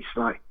it, and it's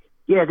like,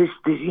 yeah, there's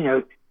you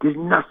know, there's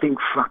nothing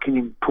fucking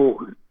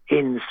important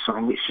in the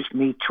song. It's just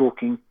me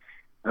talking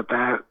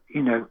about,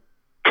 you know,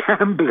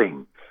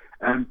 gambling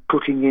and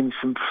putting in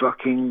some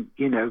fucking,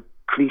 you know,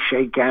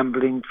 cliche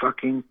gambling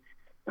fucking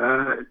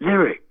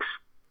lyrics.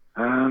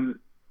 And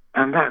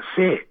that's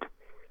it.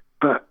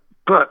 But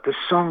the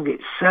song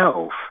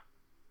itself,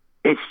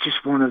 it's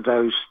just one of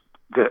those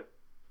that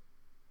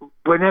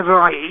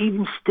whenever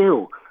even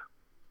still,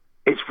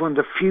 it's one of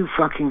the few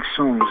fucking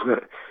songs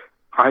that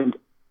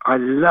I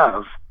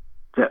love,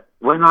 that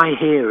when I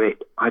hear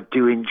it, I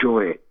do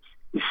enjoy it.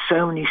 There's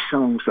so many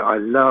songs that I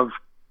love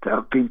that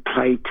have been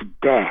played to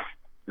death,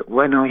 that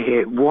when I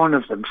hear it, one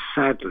of them,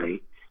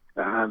 sadly,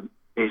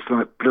 is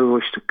like Blue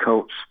Oyster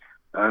Cult's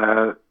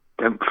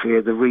Don't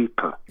Fear the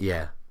Reaper.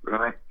 Yeah.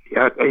 Right?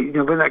 You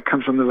know, when that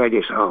comes on the radio,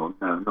 it's, oh,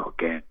 no, not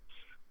again.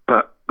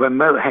 But when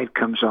Motorhead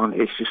comes on,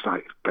 it's just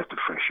like a breath of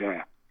fresh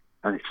air.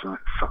 And it's like,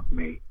 fuck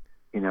me.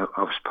 You know,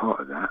 I was part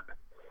of that.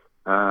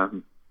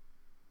 And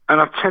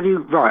I'll tell you,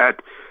 right,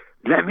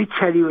 let me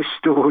tell you a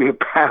story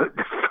about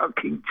the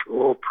fucking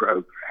tour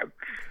program.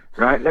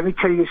 Right? Let me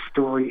tell you a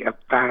story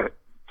about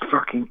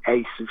fucking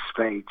Ace of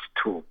Spades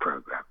tour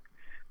program.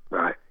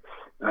 Right?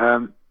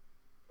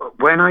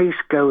 When I used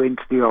to go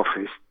into the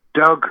office,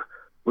 Doug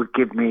would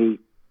give me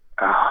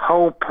a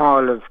whole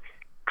pile of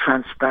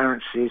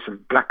transparencies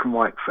and black and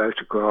white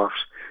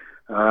photographs,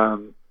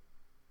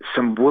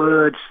 some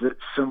words that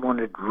someone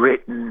had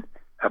written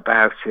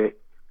about it,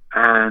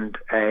 and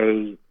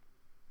a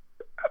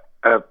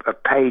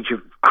page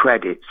of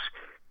credits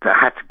that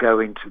had to go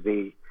into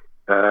the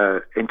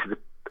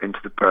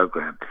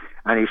program.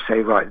 And he'd say,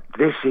 right,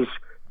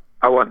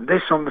 I want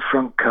this on the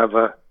front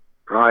cover,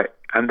 right,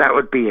 and that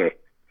would be it.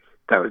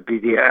 That would be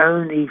the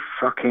only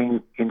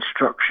fucking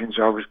instructions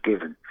I was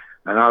given.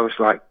 And I was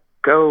like,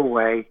 go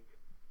away,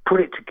 put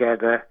it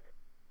together,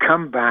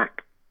 come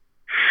back,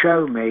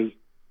 show me,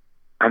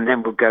 and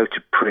then we'll go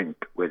to print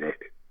with it,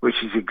 which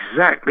is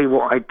exactly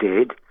what I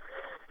did.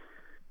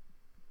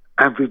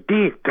 And we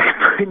did. They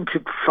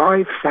printed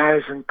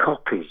 5,000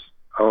 copies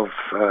of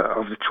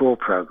the tour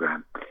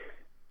program.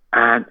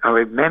 And I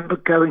remember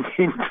going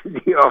into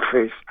the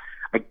office,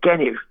 again,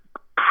 it was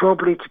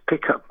probably to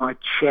pick up my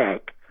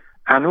check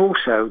and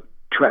also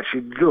to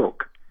actually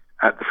look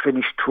at the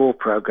finished tour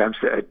programs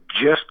that had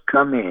just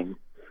come in,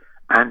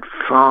 and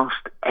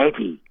Fast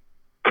Eddie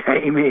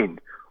came in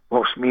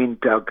whilst me and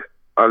Doug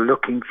are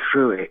looking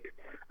through it,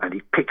 and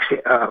he picks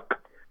it up,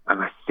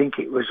 and I think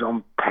it was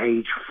on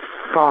page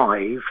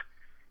 5.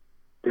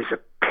 There's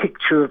a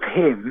picture of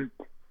him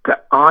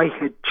that I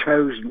had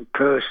chosen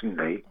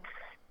personally,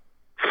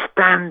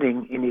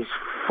 standing in his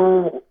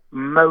full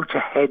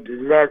Motorhead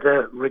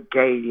leather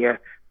regalia,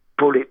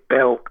 bullet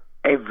belt,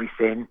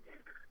 everything,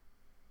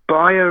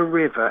 by a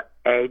river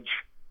edge,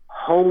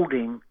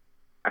 holding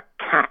a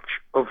catch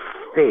of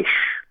fish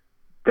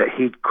that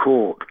he'd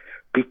caught,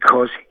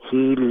 because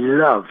he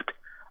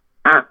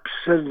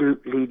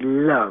absolutely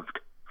loved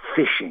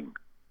fishing,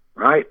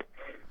 right?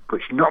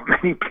 Which not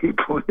many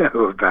people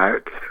know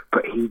about,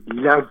 but he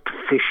loved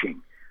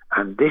fishing.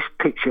 And this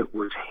picture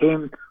was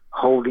him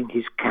holding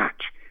his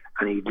catch.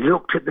 And he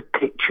looked at the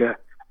picture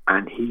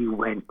and he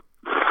went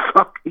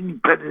fucking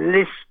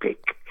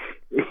ballistic.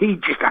 He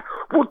just like,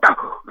 what the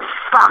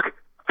fuck?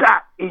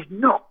 That is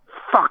not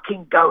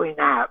fucking going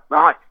out,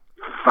 right?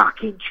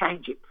 Fucking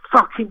change it.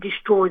 Fucking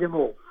destroy them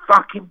all.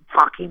 Fucking.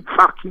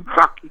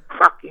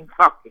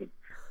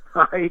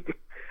 Right?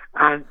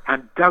 And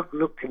Doug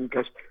looked and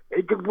goes,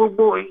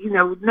 well, you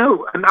know,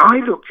 no. And I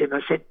looked at him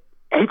and I said,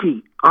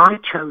 Eddie, I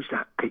chose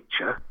that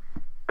picture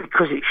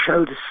because it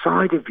showed a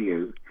side of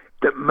you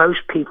that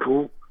most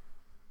people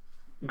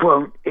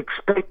won't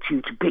expect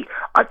you to be.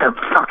 I don't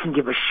fucking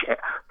give a shit.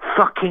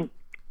 Fucking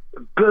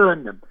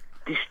burn them.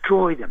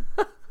 Destroy them.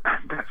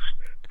 And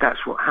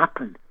that's what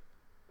happened.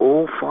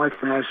 All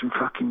 5,000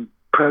 fucking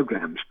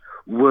programs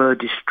were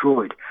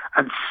destroyed.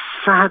 And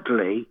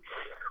sadly,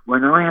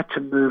 when I had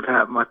to move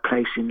out of my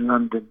place in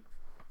London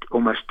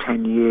almost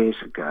 10 years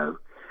ago,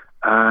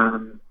 I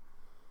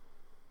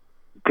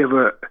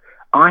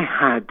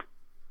had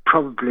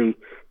probably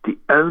the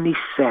only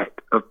set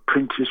of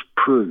printer's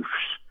proofs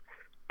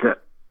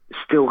that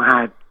still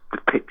had the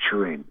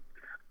picture in.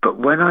 But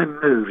when I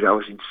moved, it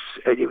was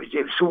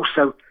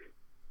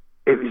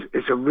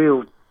a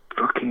real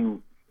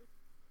fucking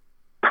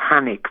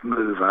panic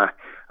move. I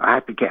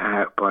had to get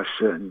out by a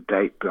certain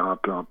date, blah,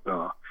 blah,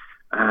 blah.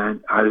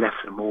 And I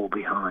left them all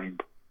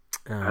behind.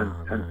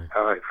 And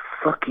I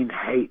fucking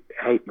hate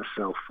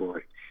myself for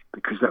it,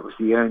 because that was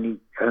the only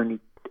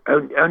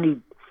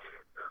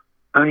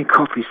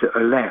copies that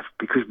are left,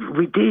 because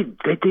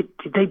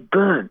they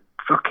burnt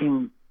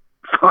fucking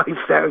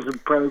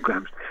 5,000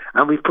 programs,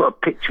 and we put a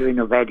picture in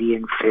of Eddie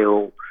and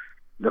Phil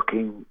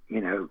looking,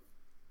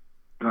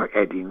 like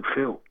Eddie and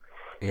Phil.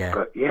 Yeah.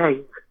 But yeah,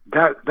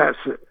 that's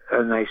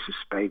an Ace of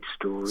Spades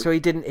story. So he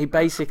didn't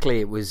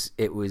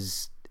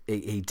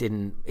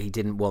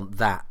want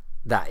that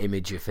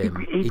image of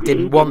him. He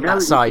didn't want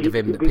that side of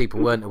him that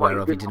people weren't aware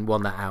of. He didn't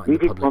want that out in the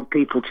public. He didn't want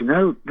people to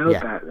know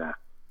about that.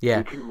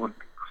 Yeah. He didn't want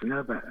people to know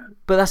about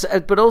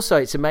that. But also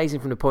it's amazing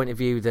from the point of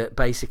view that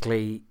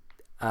basically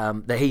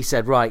that he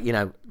said, right,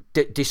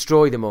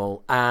 destroy them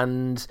all,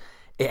 and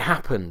it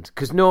happened,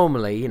 because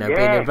normally, being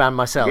a band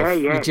myself, do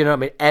you know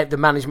what I mean? The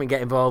management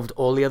get involved,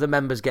 all the other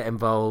members get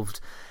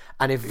involved,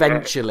 and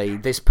eventually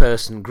this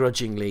person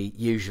grudgingly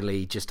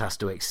usually just has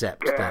to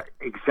accept that.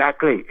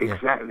 Exactly.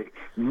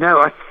 No,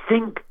 I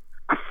think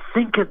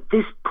at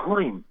this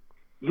point,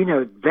 they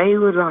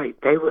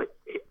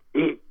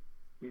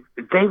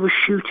were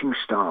shooting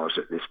stars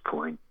at this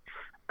point,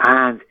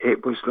 and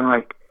it was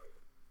like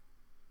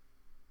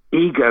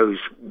egos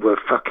were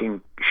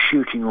fucking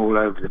shooting all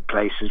over the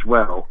place as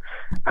well,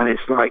 and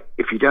it's like,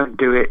 if you don't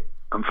do it,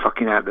 I'm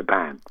fucking out the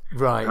band.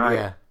 Right?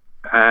 Yeah.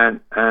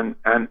 And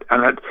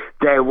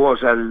there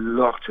was a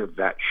lot of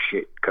that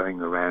shit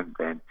going around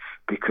then,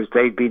 because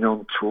they'd been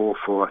on tour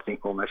for, I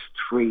think, almost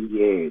 3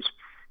 years,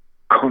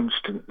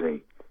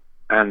 constantly,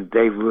 and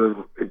they were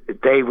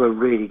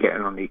really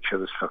getting on each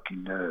other's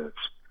fucking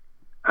nerves.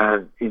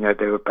 And they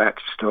were about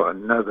to start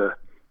another,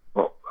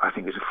 I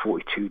think it was a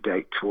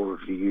 42-date tour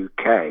of the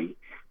UK,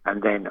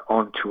 and then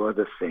on to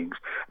other things.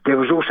 There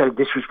was also,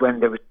 this was when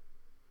they were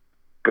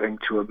going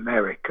to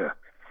America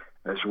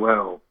as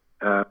well,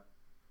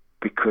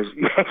 because,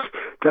 yes,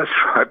 that's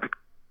right,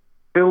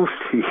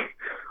 Filthy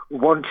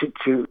wanted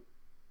to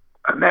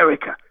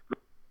America.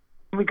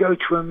 When we go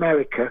to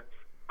America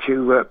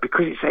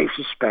because it's Ace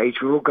of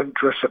Spades, we're all going to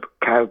dress up as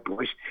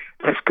cowboys.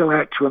 Let's go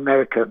out to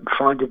America and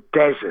find a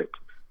desert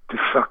to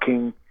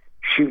fucking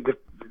shoot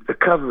the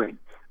covering.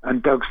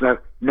 And Doug's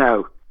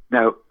no,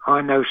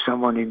 I know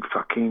someone in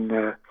fucking,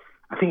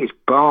 I think it's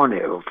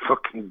Barnet or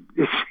fucking,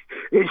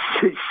 it's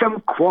some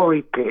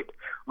quarry pit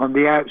on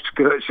the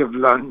outskirts of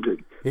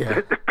London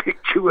that the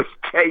picture was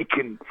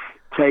taken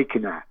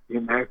at,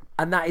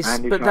 And that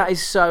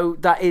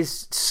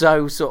is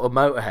so sort of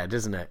Motorhead,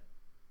 isn't it?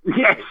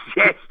 Yes.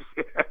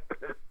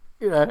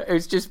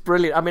 It's just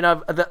brilliant. I mean,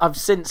 I've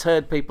since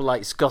heard people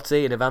like Scott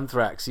Ian of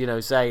Anthrax,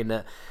 saying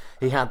that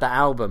he had that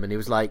album and he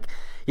was like,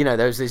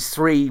 there was these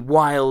 3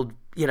 wild,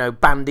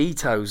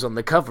 banditos on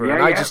the cover,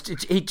 and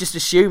he just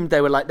assumed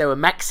they were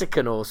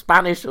Mexican or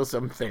Spanish or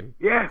something.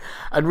 Yeah.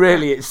 And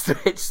really,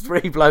 it's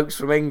 3 blokes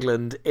from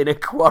England in a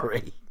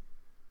quarry.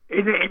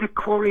 In a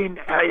quarry,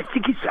 I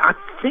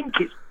think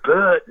it's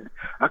Burton.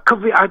 I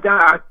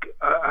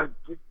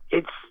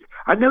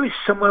know it's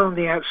somewhere on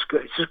the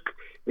outskirts.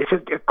 It's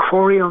a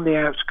quarry on the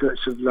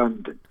outskirts of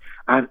London,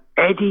 and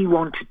Eddie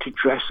wanted to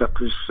dress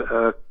up as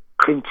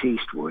Clint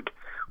Eastwood,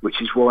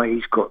 which is why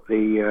he's got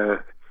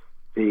the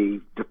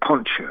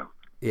poncho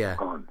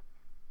on,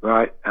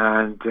 right?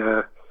 And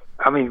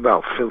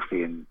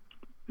Filthy and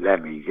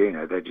Lemmy,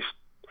 they're just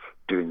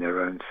doing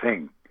their own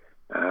thing.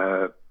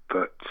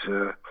 But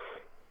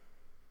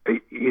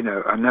I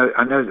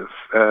know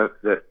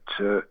that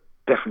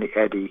definitely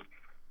Eddie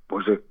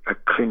was a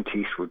Clint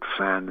Eastwood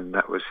fan, and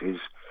that was his,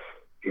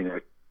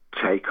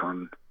 take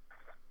on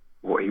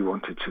what he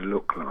wanted to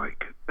look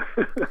like.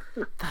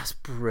 That's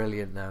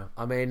brilliant, though.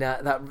 I mean,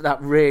 that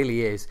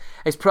really is.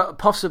 It's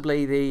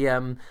possibly the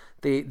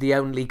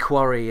only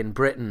quarry in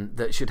Britain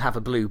that should have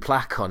a blue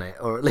plaque on it,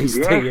 or at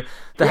least the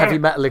heavy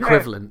metal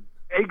equivalent.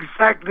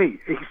 Exactly.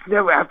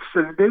 No,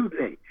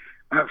 absolutely.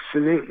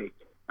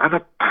 And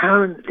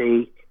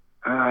apparently,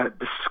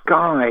 the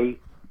sky,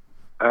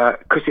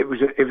 because it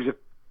was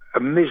a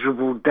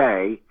miserable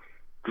day,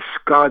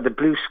 the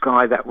blue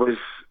sky that was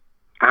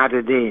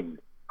added in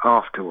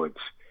afterwards.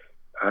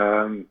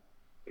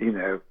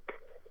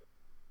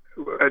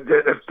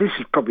 This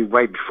is probably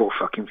way before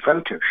fucking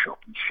Photoshop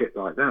and shit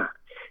like that.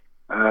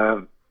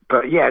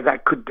 But yeah,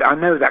 I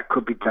know that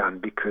could be done,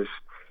 because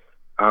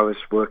I was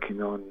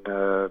working on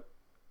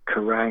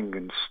Kerrang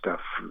and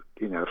stuff,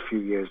 a few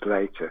years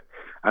later,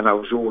 and I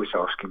was always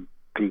asking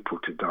people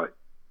to like,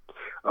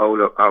 oh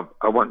look,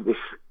 I want this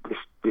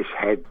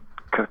head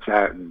cut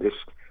out and this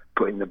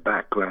put in the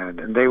background,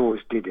 and they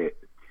always did it,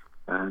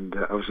 and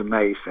I was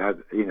amazed how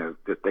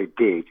that they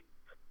did,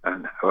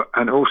 and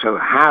and also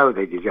how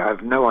they did it. I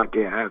have no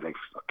idea how they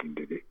fucking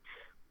did it,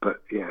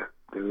 but yeah,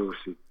 they were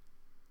also.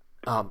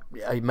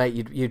 Mate,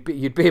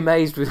 you'd be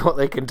amazed with what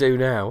they can do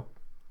now.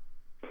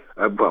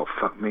 Well,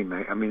 fuck me,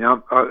 mate. I mean,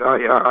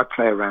 I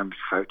play around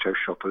with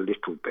Photoshop a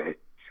little bit,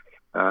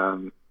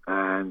 and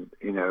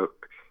you know,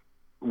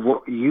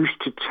 what used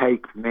to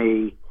take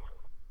me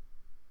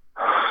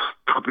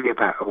probably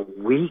about a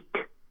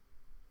week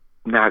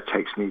now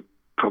takes me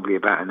probably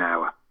about an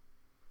hour.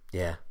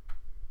 Yeah.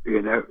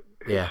 You know.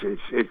 Yeah.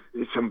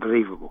 It's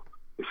unbelievable.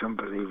 It's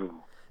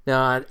unbelievable.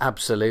 No,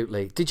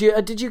 absolutely. Did you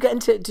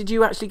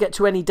actually get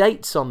to any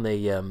dates on the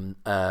yeah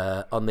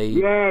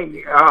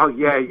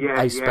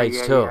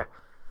Ace-Space tour?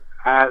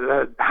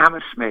 The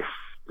Hammersmith,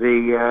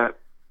 I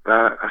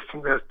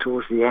think that was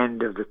towards the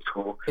end of the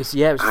tour. It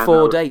was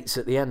 4 dates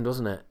at the end,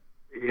 wasn't it?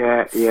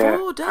 Yeah.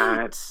 4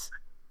 dates.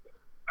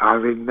 And I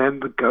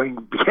remember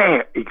going.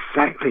 Yeah,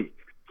 exactly.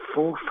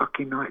 4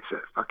 fucking nights at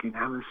fucking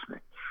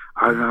Hammersmith,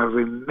 and I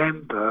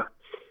remember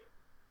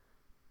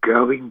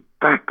going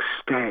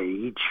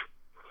backstage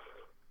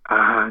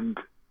and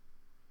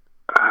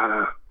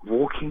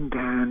walking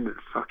down the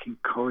fucking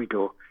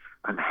corridor,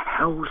 and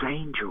Hell's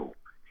Angel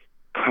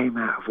came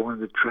out of one of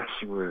the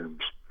dressing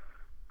rooms,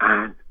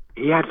 and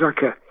he just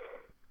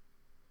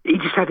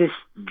had this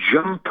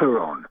jumper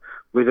on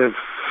with a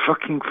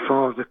fucking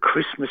Father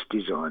Christmas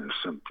design or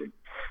something,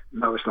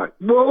 and I was like,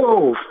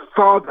 whoa,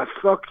 Father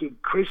fucking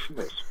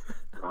Christmas,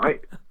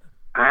 right?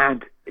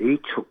 And he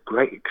took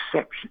great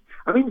exception.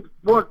 I mean,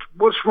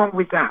 what's wrong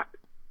with that?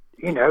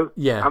 You know,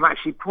 yeah. I'm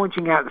actually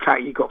pointing out the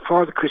fact you got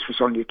Father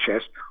Christmas on your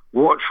chest.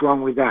 What's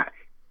wrong with that?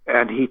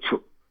 And he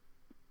took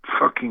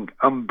fucking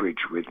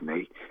umbrage with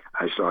me.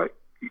 I was like,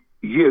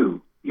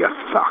 you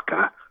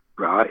fucker,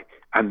 right?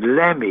 And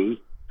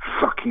Lemmy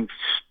fucking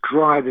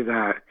strided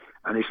out,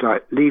 and it's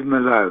like, leave him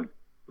alone,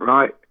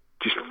 right?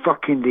 Just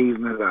fucking leave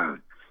him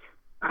alone.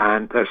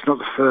 And that's not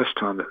the first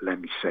time that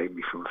Lemmy saved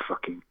me from a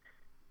fucking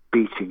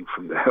beating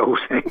from the Hells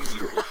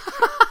Angels.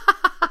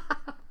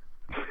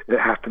 It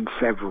happened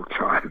several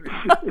times.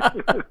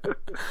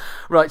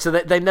 Right, so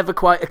they never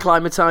quite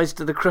acclimatised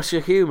to the Crusher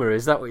humour,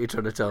 is that what you're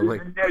trying to tell me?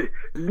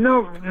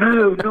 No,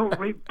 not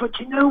really. But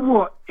you know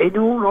what? In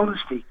all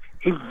honesty,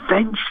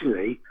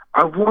 eventually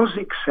I was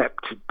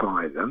accepted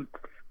by them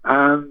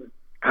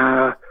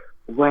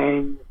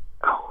when...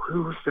 Oh,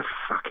 who was the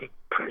fucking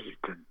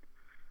president?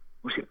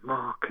 Was it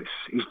Marcus?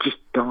 He's just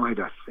died,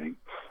 I think.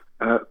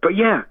 But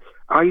yeah,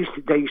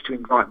 they used to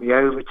invite me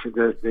over to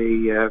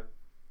the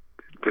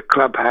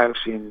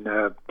clubhouse in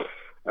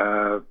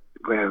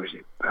where is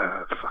it?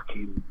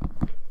 Fucking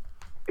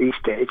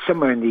East End. It's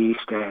somewhere in the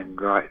East End,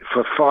 right?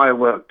 For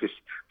firework,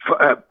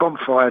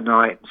 bonfire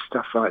night and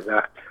stuff like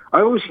that.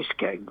 I always used to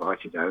get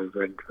invited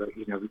over, and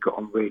we got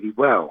on really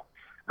well.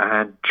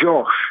 And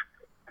Josh,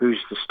 who's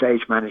the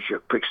stage manager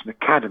at Brixton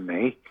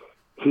Academy,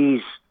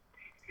 he's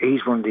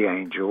one of the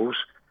Angels,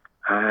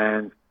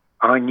 and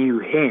I knew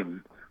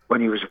him when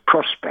he was a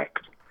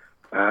prospect,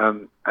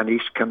 and he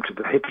used to come to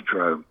the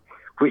Hippodrome,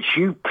 which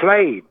you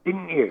played,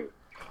 didn't you?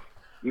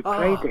 You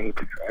played the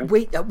Hippodrome.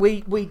 We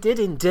did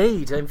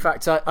indeed. In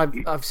fact, I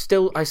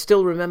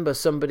still remember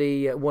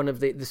somebody, one of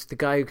the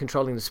guy who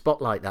controlling the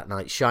spotlight that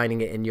night, shining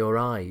it in your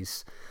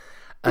eyes.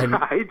 And,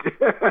 right.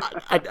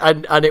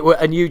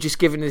 and you just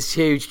giving this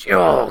huge,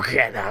 oh,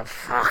 get that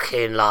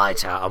fucking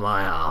light out of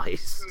my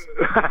eyes.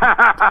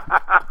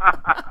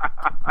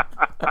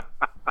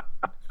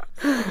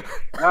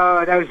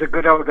 Oh, those are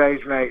good old days,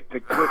 mate. The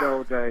good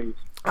old days.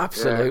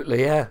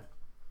 Absolutely, yeah.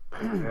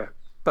 Yeah.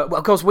 But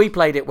of course, we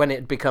played it when it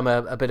had become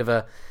a bit of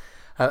a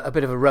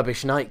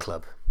rubbish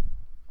nightclub.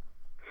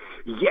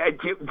 Yeah,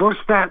 was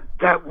that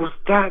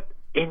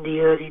in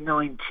the early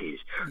 90s?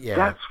 Yeah.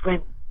 That's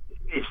when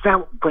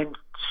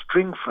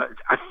Stringfellow?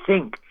 I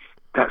think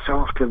that's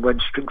after when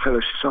Stringfellow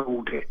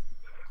sold it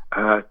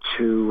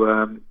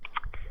to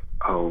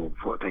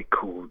what they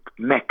called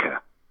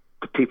Mecca,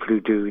 the people who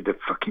do the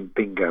fucking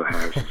bingo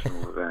houses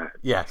and all that.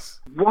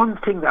 Yes. One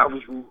thing that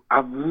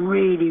I'm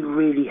really,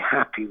 really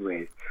happy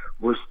with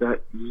was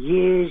that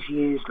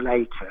years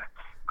later,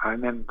 I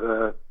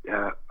remember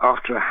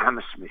after a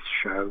Hammersmith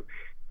show,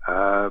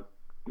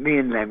 me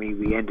and Lemmy,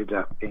 we ended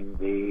up in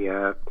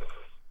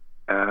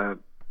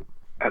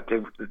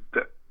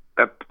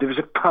there was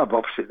a pub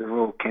opposite the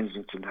Royal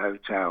Kensington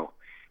Hotel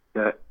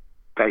that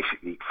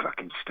basically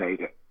fucking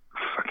stayed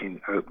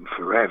fucking open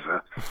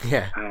forever.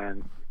 Yeah.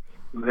 And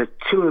the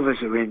two of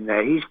us are in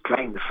there. He's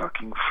playing the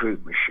fucking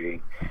fruit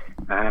machine,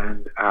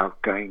 and I'm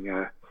going.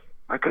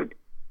 I go,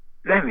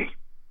 Lemmy,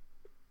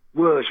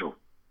 Wurzel.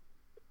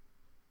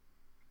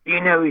 You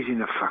know he's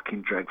in a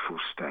fucking dreadful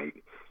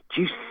state.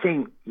 Do you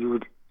think you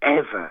would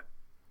ever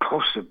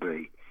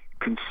possibly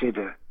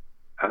consider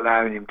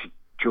allowing him to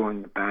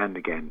join the band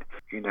again?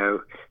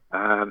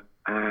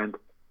 And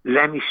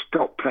Lemmy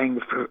stopped playing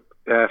the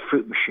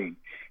fruit machine.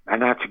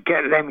 And now to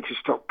get Lemmy to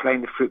stop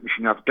playing the fruit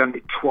machine, I've done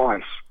it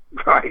twice,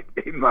 right,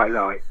 in my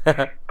life.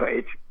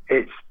 But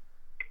it's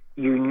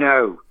you're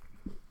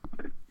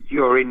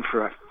in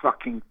for a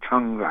fucking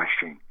tongue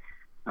lashing.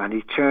 And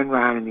he turned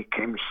around and he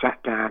came and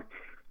sat down,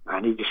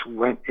 And he just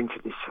went into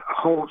this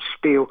whole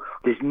spiel.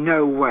 There's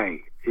no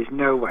way.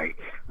 And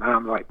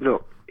I'm like,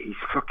 look, he's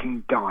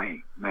fucking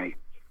dying, mate.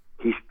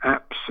 He's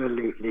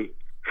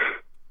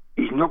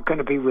not going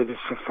to be with us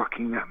for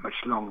fucking that much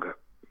longer.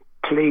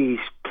 Please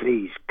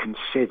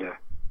consider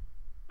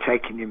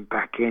taking him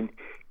back in.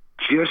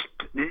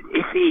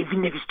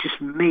 Even if it's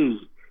just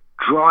me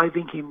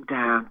driving him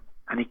down,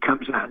 and he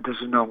comes out and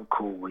does an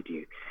encore with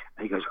you.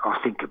 And he goes, I'll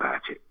think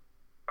about it.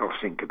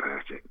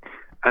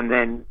 And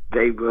then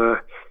they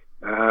were,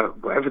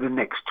 whatever the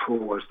next tour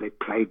was, they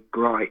played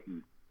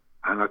Brighton.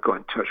 And I got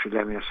in touch with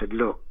them and I said,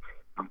 look,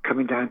 I'm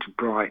coming down to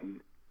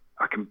Brighton.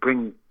 I can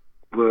bring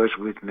Wurs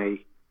with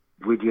me.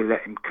 Will you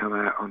let him come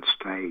out on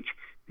stage?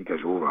 He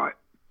goes, all right.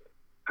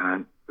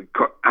 And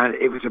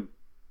it was a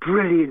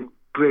brilliant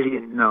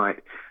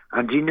night.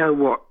 And do you know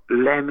what?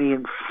 Lemmy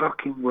and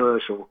fucking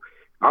Wurzel,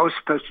 I was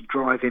supposed to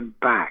drive him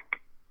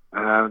back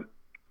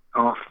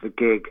after the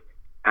gig,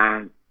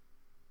 and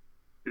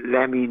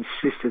Lemmy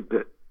insisted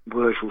that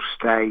Wurzel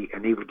stay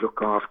and he would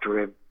look after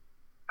him.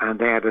 And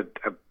they had a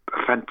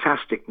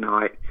fantastic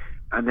night.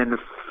 And then a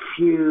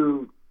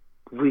few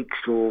weeks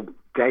or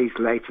days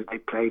later, they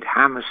played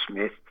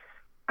Hammersmith,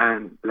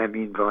 and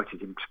Lemmy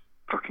invited him to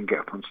fucking get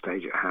up on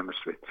stage at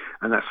Hammersmith.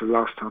 And that's the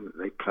last time that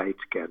they played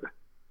together.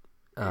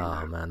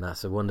 Oh, man,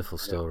 that's a wonderful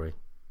story.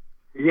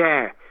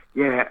 Yeah.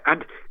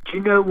 And do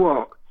you know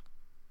what?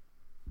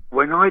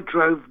 When I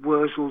drove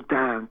Wurzel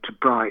down to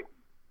Brighton,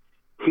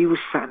 he was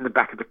sat in the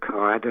back of the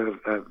car. I had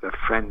a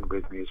friend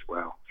with me as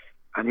well.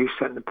 And he was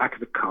sat in the back of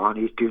the car and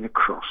he was doing a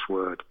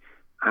crossword.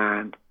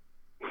 And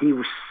he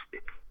was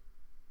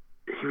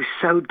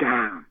so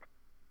down.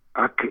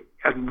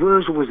 And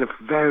Wurzel was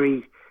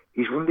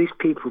he's one of these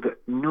people that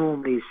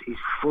normally is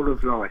full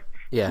of life.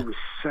 Yeah.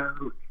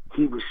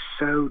 He was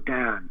so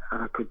down,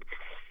 and I could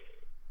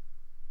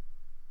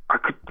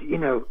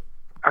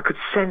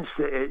sense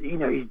that,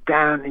 he's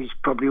down. He's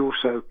probably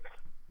also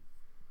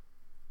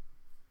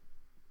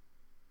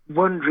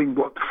wondering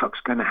what the fuck's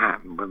going to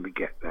happen when we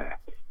get there.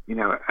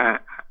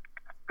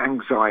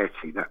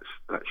 Anxiety.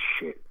 That's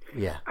shit.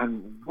 Yeah.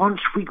 And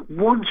once we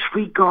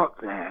got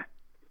there,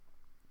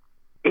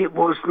 it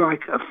was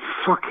like a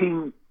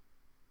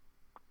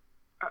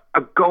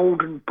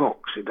golden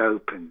box had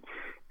opened.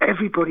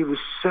 Everybody was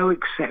so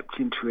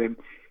accepting to him.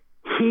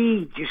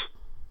 You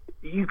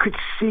could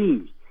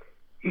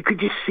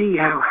just see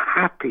how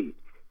happy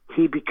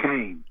he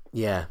became.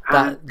 Yeah,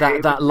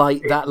 that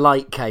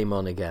light came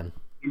on again.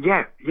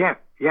 Yeah.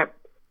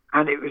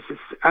 And it was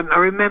and I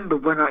remember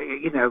when I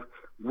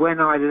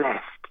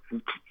left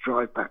and to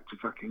drive back to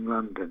fucking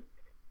London,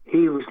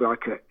 he was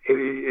like it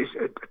was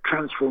a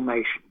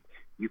transformation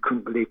you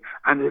couldn't believe.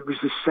 And it was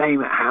the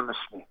same at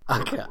Hammersmith.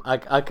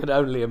 I could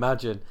only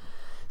imagine.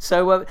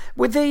 So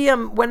with the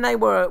when they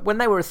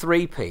were a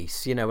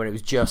three-piece, when it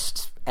was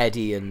just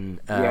Eddie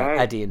and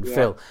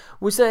Phil,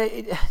 was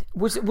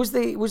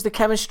the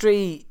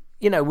chemistry?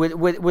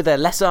 Were there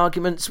less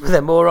arguments? Were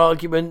there more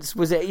arguments?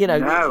 Was it?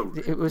 No,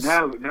 it was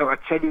no. I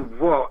tell you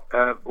what,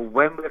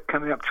 when we're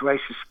coming up to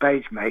Ace of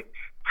Spades, mate,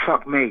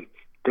 fuck me.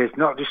 There's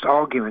not just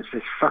arguments.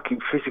 There's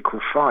fucking physical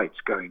fights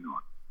going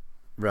on.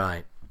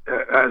 Right.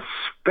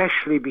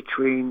 Especially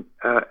between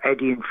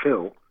Eddie and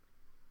Phil.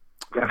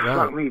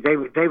 Fuck me, they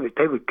would go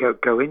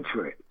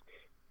into it.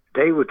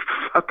 They would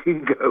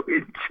fucking go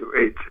into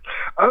it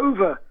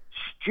over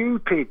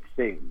stupid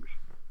things,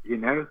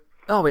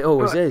 Oh, it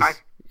always is.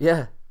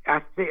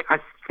 I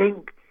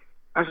think,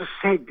 as I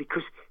said,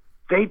 because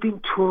they've been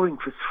touring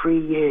for 3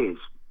 years,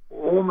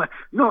 almost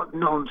not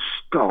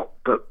non-stop,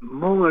 but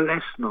more or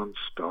less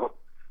non-stop,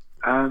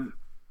 and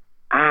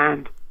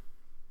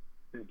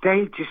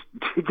they just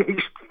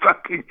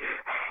fucking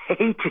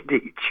hated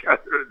each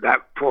other at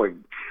that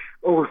point.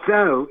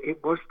 Although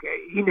it was,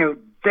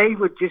 they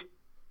were just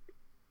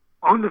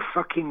on a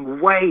fucking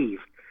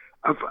wave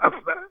of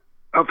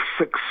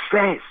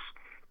success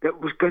that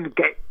was going to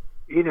get,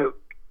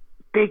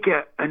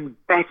 bigger and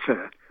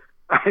better.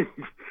 And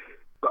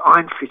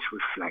Iron Fist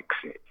reflects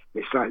it.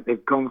 It's like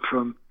they've gone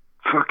from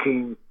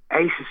fucking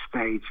Ace of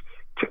Spades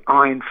to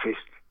Iron Fist.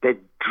 They're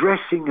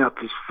dressing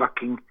up as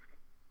fucking,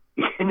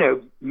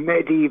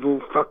 medieval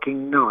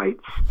fucking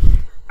knights.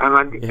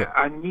 And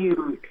I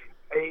knew.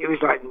 It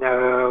was like,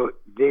 no,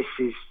 this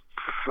is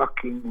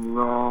fucking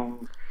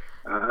wrong.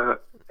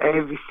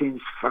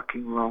 Everything's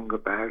fucking wrong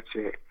about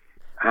it.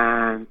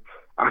 And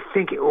I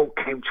think it all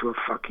came to a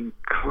fucking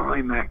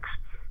climax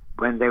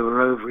when they were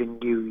over in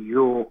New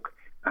York,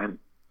 and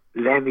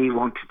Lemmy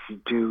wanted to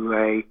do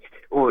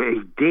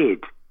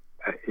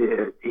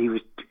he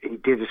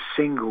did a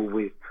single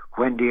with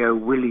Wendy O.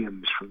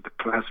 Williams from the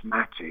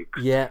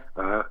Plasmatics,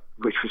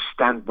 which was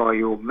Stand By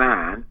Your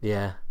Man.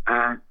 Yeah.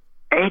 And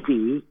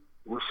Eddie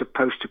was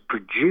supposed to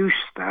produce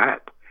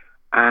that,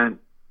 and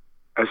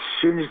as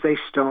soon as they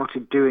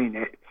started doing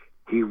it,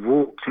 he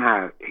walked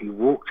out. He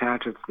walked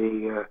out of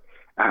the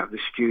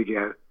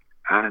studio,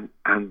 and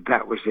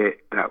that was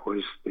it. That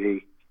was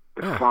the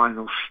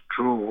final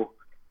straw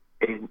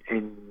in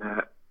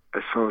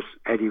as far as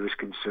Eddie was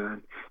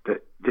concerned.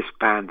 That this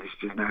band is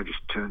is now just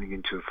turning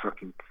into a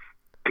fucking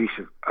piece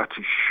of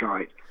utter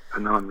shite,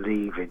 and I'm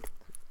leaving.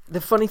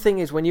 The funny thing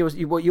is, when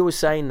what you were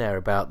saying there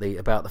about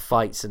the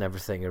fights and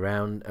everything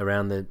around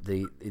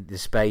the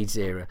Spades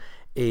era,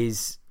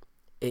 is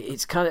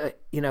it's kind of,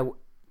 you know,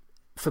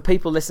 for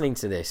people listening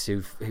to this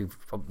who've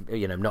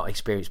you know, not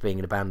experienced being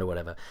in a band or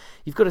whatever,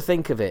 you've got to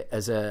think of it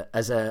as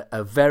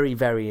a very,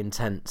 very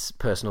intense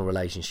personal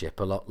relationship,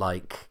 a lot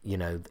like, you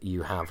know,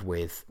 you have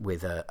with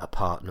a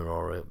partner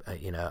or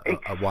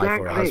a wife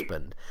or a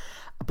husband.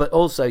 But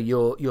also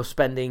you're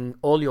spending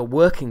all your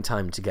working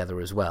time together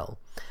as well,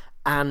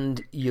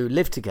 and you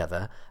live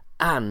together,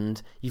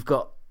 and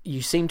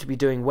you seem to be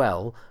doing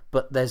well,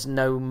 but there's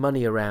no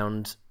money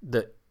around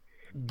that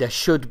there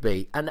should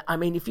be. And I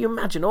mean, if you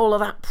imagine all of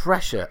that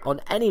pressure on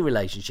any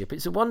relationship,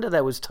 it's a wonder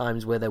there was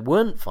times where there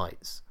weren't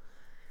fights.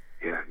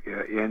 Yeah.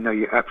 No,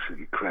 you're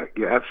absolutely correct.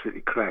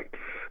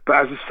 But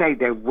as I say,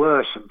 there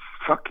were some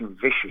fucking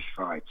vicious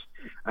fights,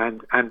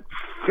 and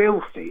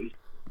Filthy.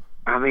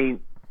 I mean,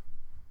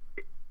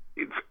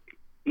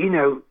 you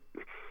know,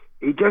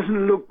 he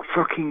doesn't look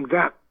fucking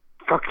that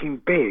fucking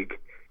big,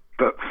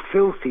 but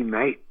Filthy,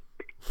 mate,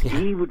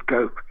 he would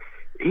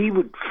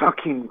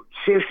fucking,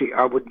 seriously,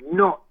 I would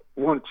not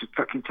want to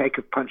fucking take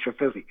a punch of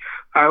Filthy.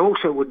 I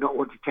also would not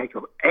want to take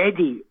up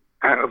Eddie.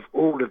 Out of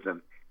all of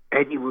them,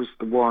 Eddie was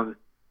the one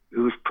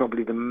who was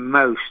probably the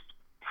most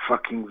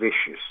fucking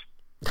vicious.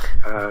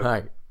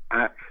 Right.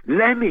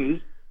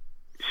 Lemmy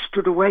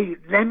stood away.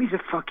 Lemmy's a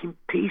fucking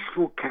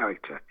peaceful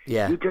character.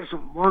 Yeah. He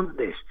doesn't want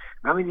this.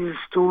 I mean, there's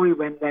a story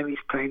when Lemmy's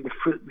playing the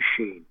fruit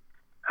machine,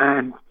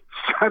 and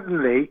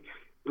suddenly,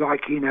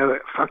 like, you know, a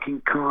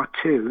fucking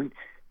cartoon,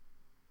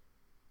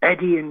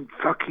 Eddie and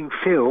fucking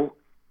Phil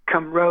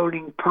come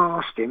rolling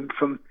past him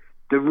from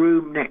the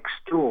room next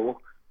door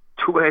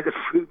to where the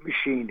fruit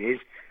machine is,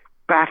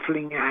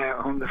 battling out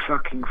on the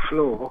fucking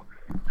floor,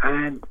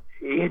 and,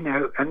 you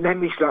know, and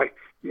then he's like,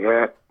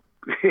 yeah,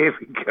 here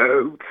we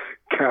go,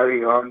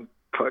 carry on,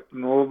 put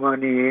more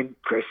money in,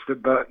 press the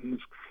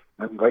buttons,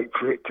 and wait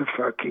for it to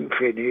fucking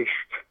finish,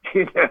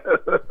 you know.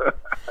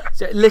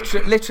 So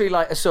literally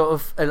like a sort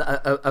of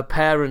a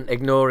parent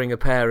ignoring a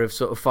pair of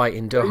sort of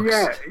fighting dogs.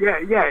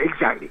 Yeah,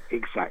 exactly.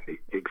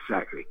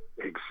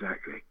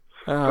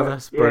 Oh,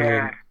 that's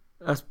brilliant. Yeah.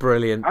 That's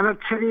brilliant. And I'll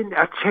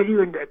tell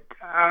you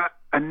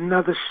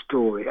another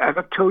story.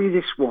 I've told you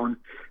this one.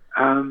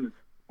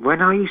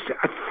 When I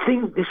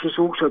think this was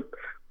also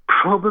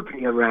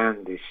probably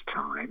around this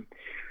time.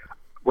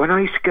 When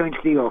I used to go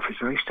into the office,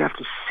 I used to have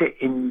to sit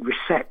in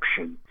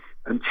reception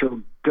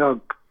until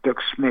Doug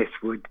Smith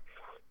would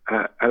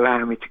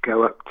allow me to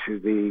go up to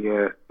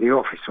the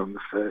office on the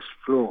first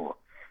floor.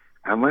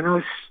 And when I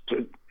was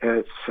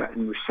sat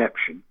in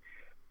reception,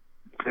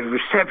 the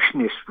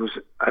receptionist was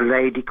a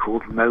lady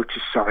called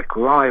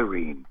Motorcycle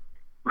Irene,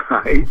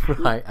 right?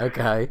 Right,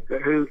 okay.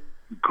 Who,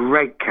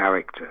 great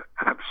character,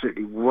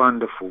 absolutely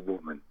wonderful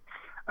woman.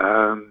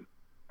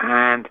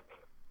 And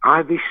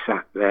I'd be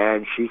sat there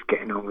and she's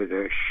getting on with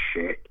her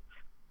shit.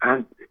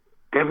 And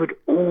there would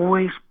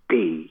always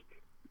be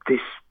this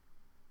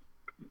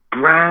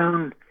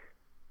brown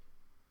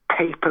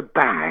paper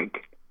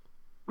bag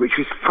which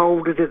was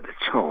folded at the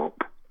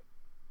top,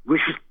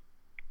 which was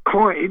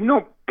quite,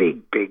 not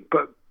big,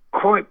 but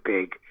quite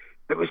big,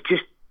 that was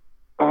just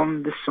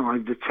on the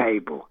side of the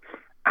table.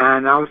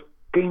 And I was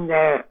been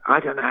there, I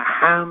don't know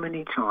how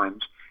many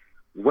times,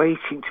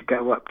 waiting to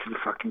go up to the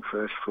fucking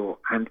first floor.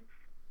 And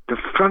the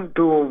front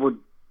door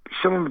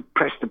someone would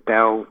press the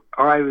bell,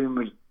 Irene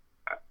would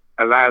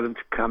allow them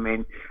to come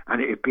in,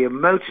 and it would be a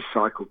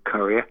motorcycle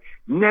courier,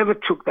 never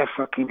took their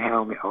fucking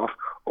helmet off.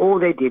 All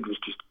they did was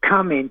just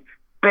come in,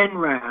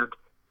 bend round,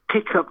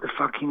 pick up the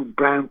fucking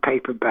brown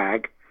paper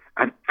bag,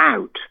 and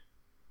out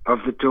of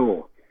the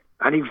door.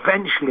 And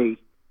eventually,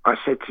 I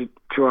said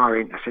to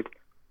Irene, I said,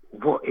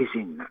 what is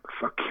in that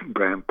fucking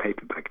brown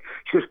paper bag?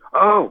 She goes,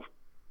 oh,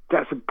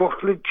 that's a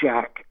bottle of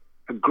Jack,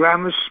 a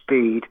gram of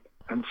speed,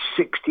 and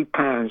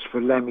 £60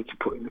 for Lemmy to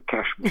put in the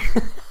cash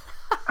machine.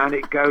 And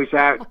it goes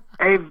out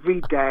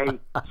every day,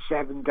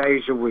 7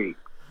 days a week.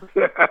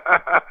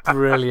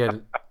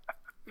 Brilliant.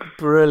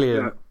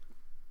 Yeah.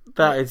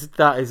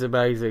 That is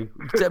amazing.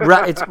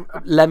 It's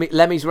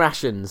Lemmy's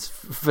rations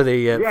for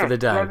the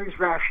day. Lemmy's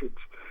rations.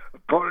 A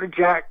bottle of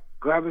Jack,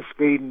 gram of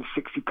speed, and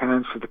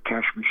 £60 for the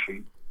cash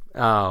machine.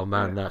 Oh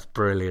man, that's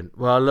brilliant.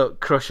 Well, look,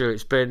 Crusher,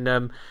 it's been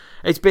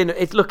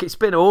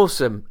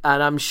awesome,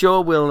 and I'm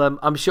sure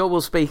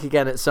we'll speak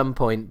again at some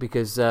point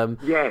because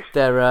yes,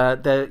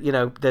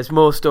 there's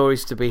more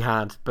stories to be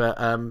had. But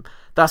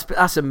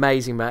that's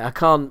amazing, mate. I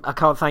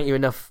can't thank you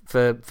enough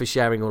for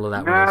sharing all of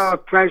that with us. No, a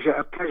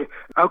pleasure.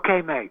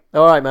 Okay, mate.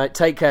 All right, mate.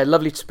 Take care.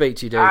 Lovely to speak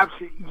to you, dude.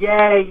 Absolutely.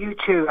 Yeah, you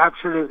too.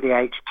 Absolutely,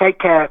 H. Take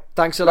care.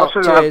 Thanks a lot.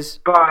 Lots of Cheers.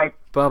 Love.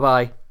 Bye.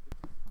 Bye.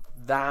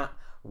 That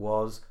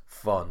was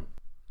fun.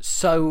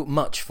 so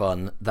much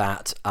fun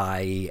that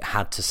I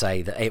had to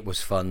say that it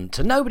was fun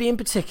to nobody in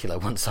particular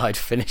once I'd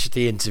finished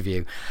the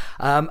interview.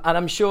 And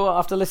I'm sure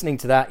after listening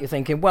to that, you're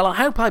thinking, well, I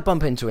hope I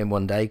bump into him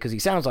one day because he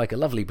sounds like a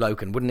lovely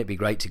bloke, and wouldn't it be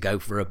great to go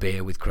for a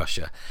beer with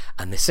Crusher?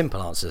 And the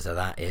simple answer to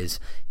that is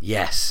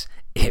yes,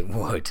 it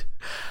would.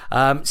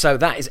 So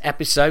that is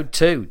episode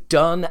 2,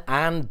 done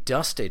and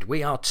dusted.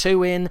 We are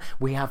 2 in.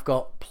 We have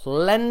got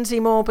plenty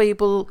more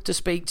people to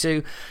speak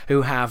to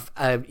who have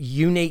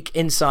unique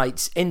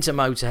insights into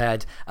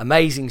Motorhead,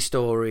 amazing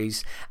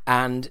stories,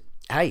 and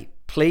hey,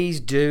 please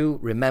do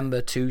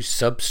remember to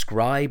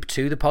subscribe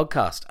to the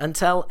podcast and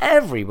tell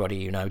everybody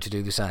you know to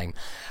do the same.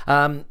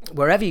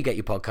 Wherever you get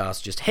your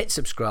podcast, just hit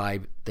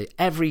subscribe.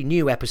 Every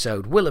new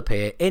episode will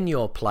appear in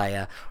your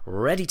player,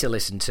 ready to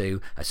listen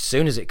to as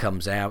soon as it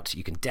comes out.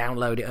 You can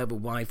download it over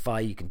Wi-Fi,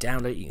 you can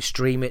download it, you can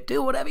stream it,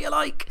 do whatever you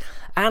like.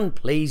 And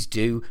please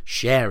do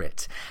share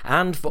it.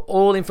 And for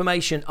all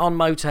information on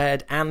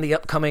Motorhead and the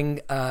upcoming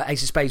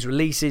Ace of Spades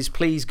releases,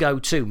 please go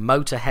to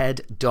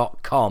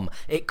motorhead.com.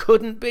 It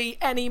couldn't be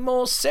any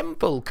more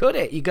simple, could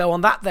it? You go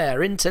on that there,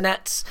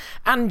 internets,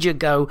 and you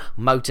go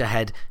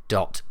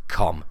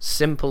motorhead.com.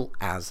 Simple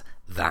as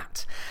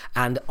that.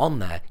 And on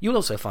there you'll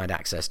also find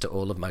access to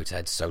all of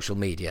Motorhead's social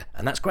media,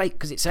 and that's great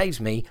because it saves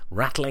me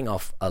rattling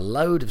off a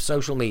load of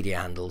social media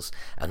handles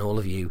and all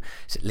of you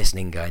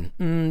listening going,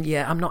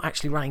 yeah, I'm not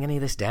actually writing any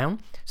of this down.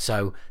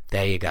 So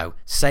there you go,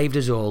 saved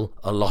us all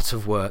a lot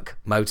of work.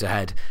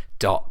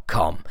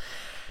 Motorhead.com.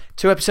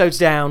 2 episodes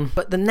down,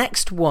 but the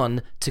next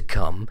one to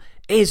come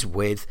is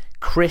with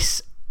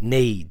Chris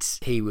Needs.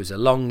 He was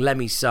along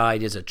Lemmy's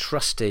side as a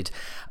trusted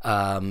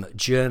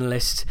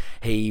journalist.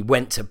 He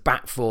went to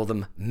bat for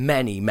them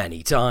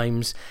many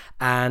times,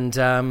 and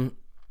the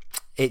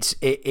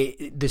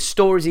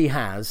stories he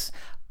has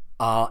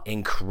are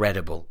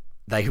incredible.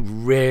 They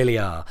really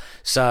are.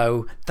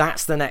 So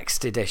that's the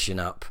next edition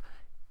up.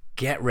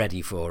 Get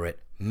ready for it.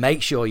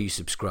 Make sure you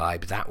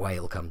subscribe. That way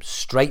it'll come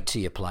straight to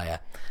your player,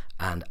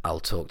 and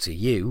I'll talk to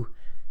you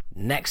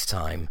next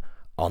time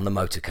on the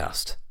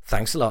Motorcast.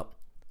 Thanks a lot.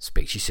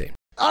 Speak to you soon.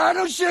 I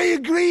don't show you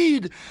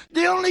greed.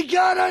 The only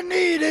card I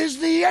need is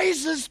the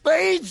Ace of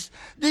Spades.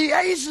 The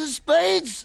Ace of Spades.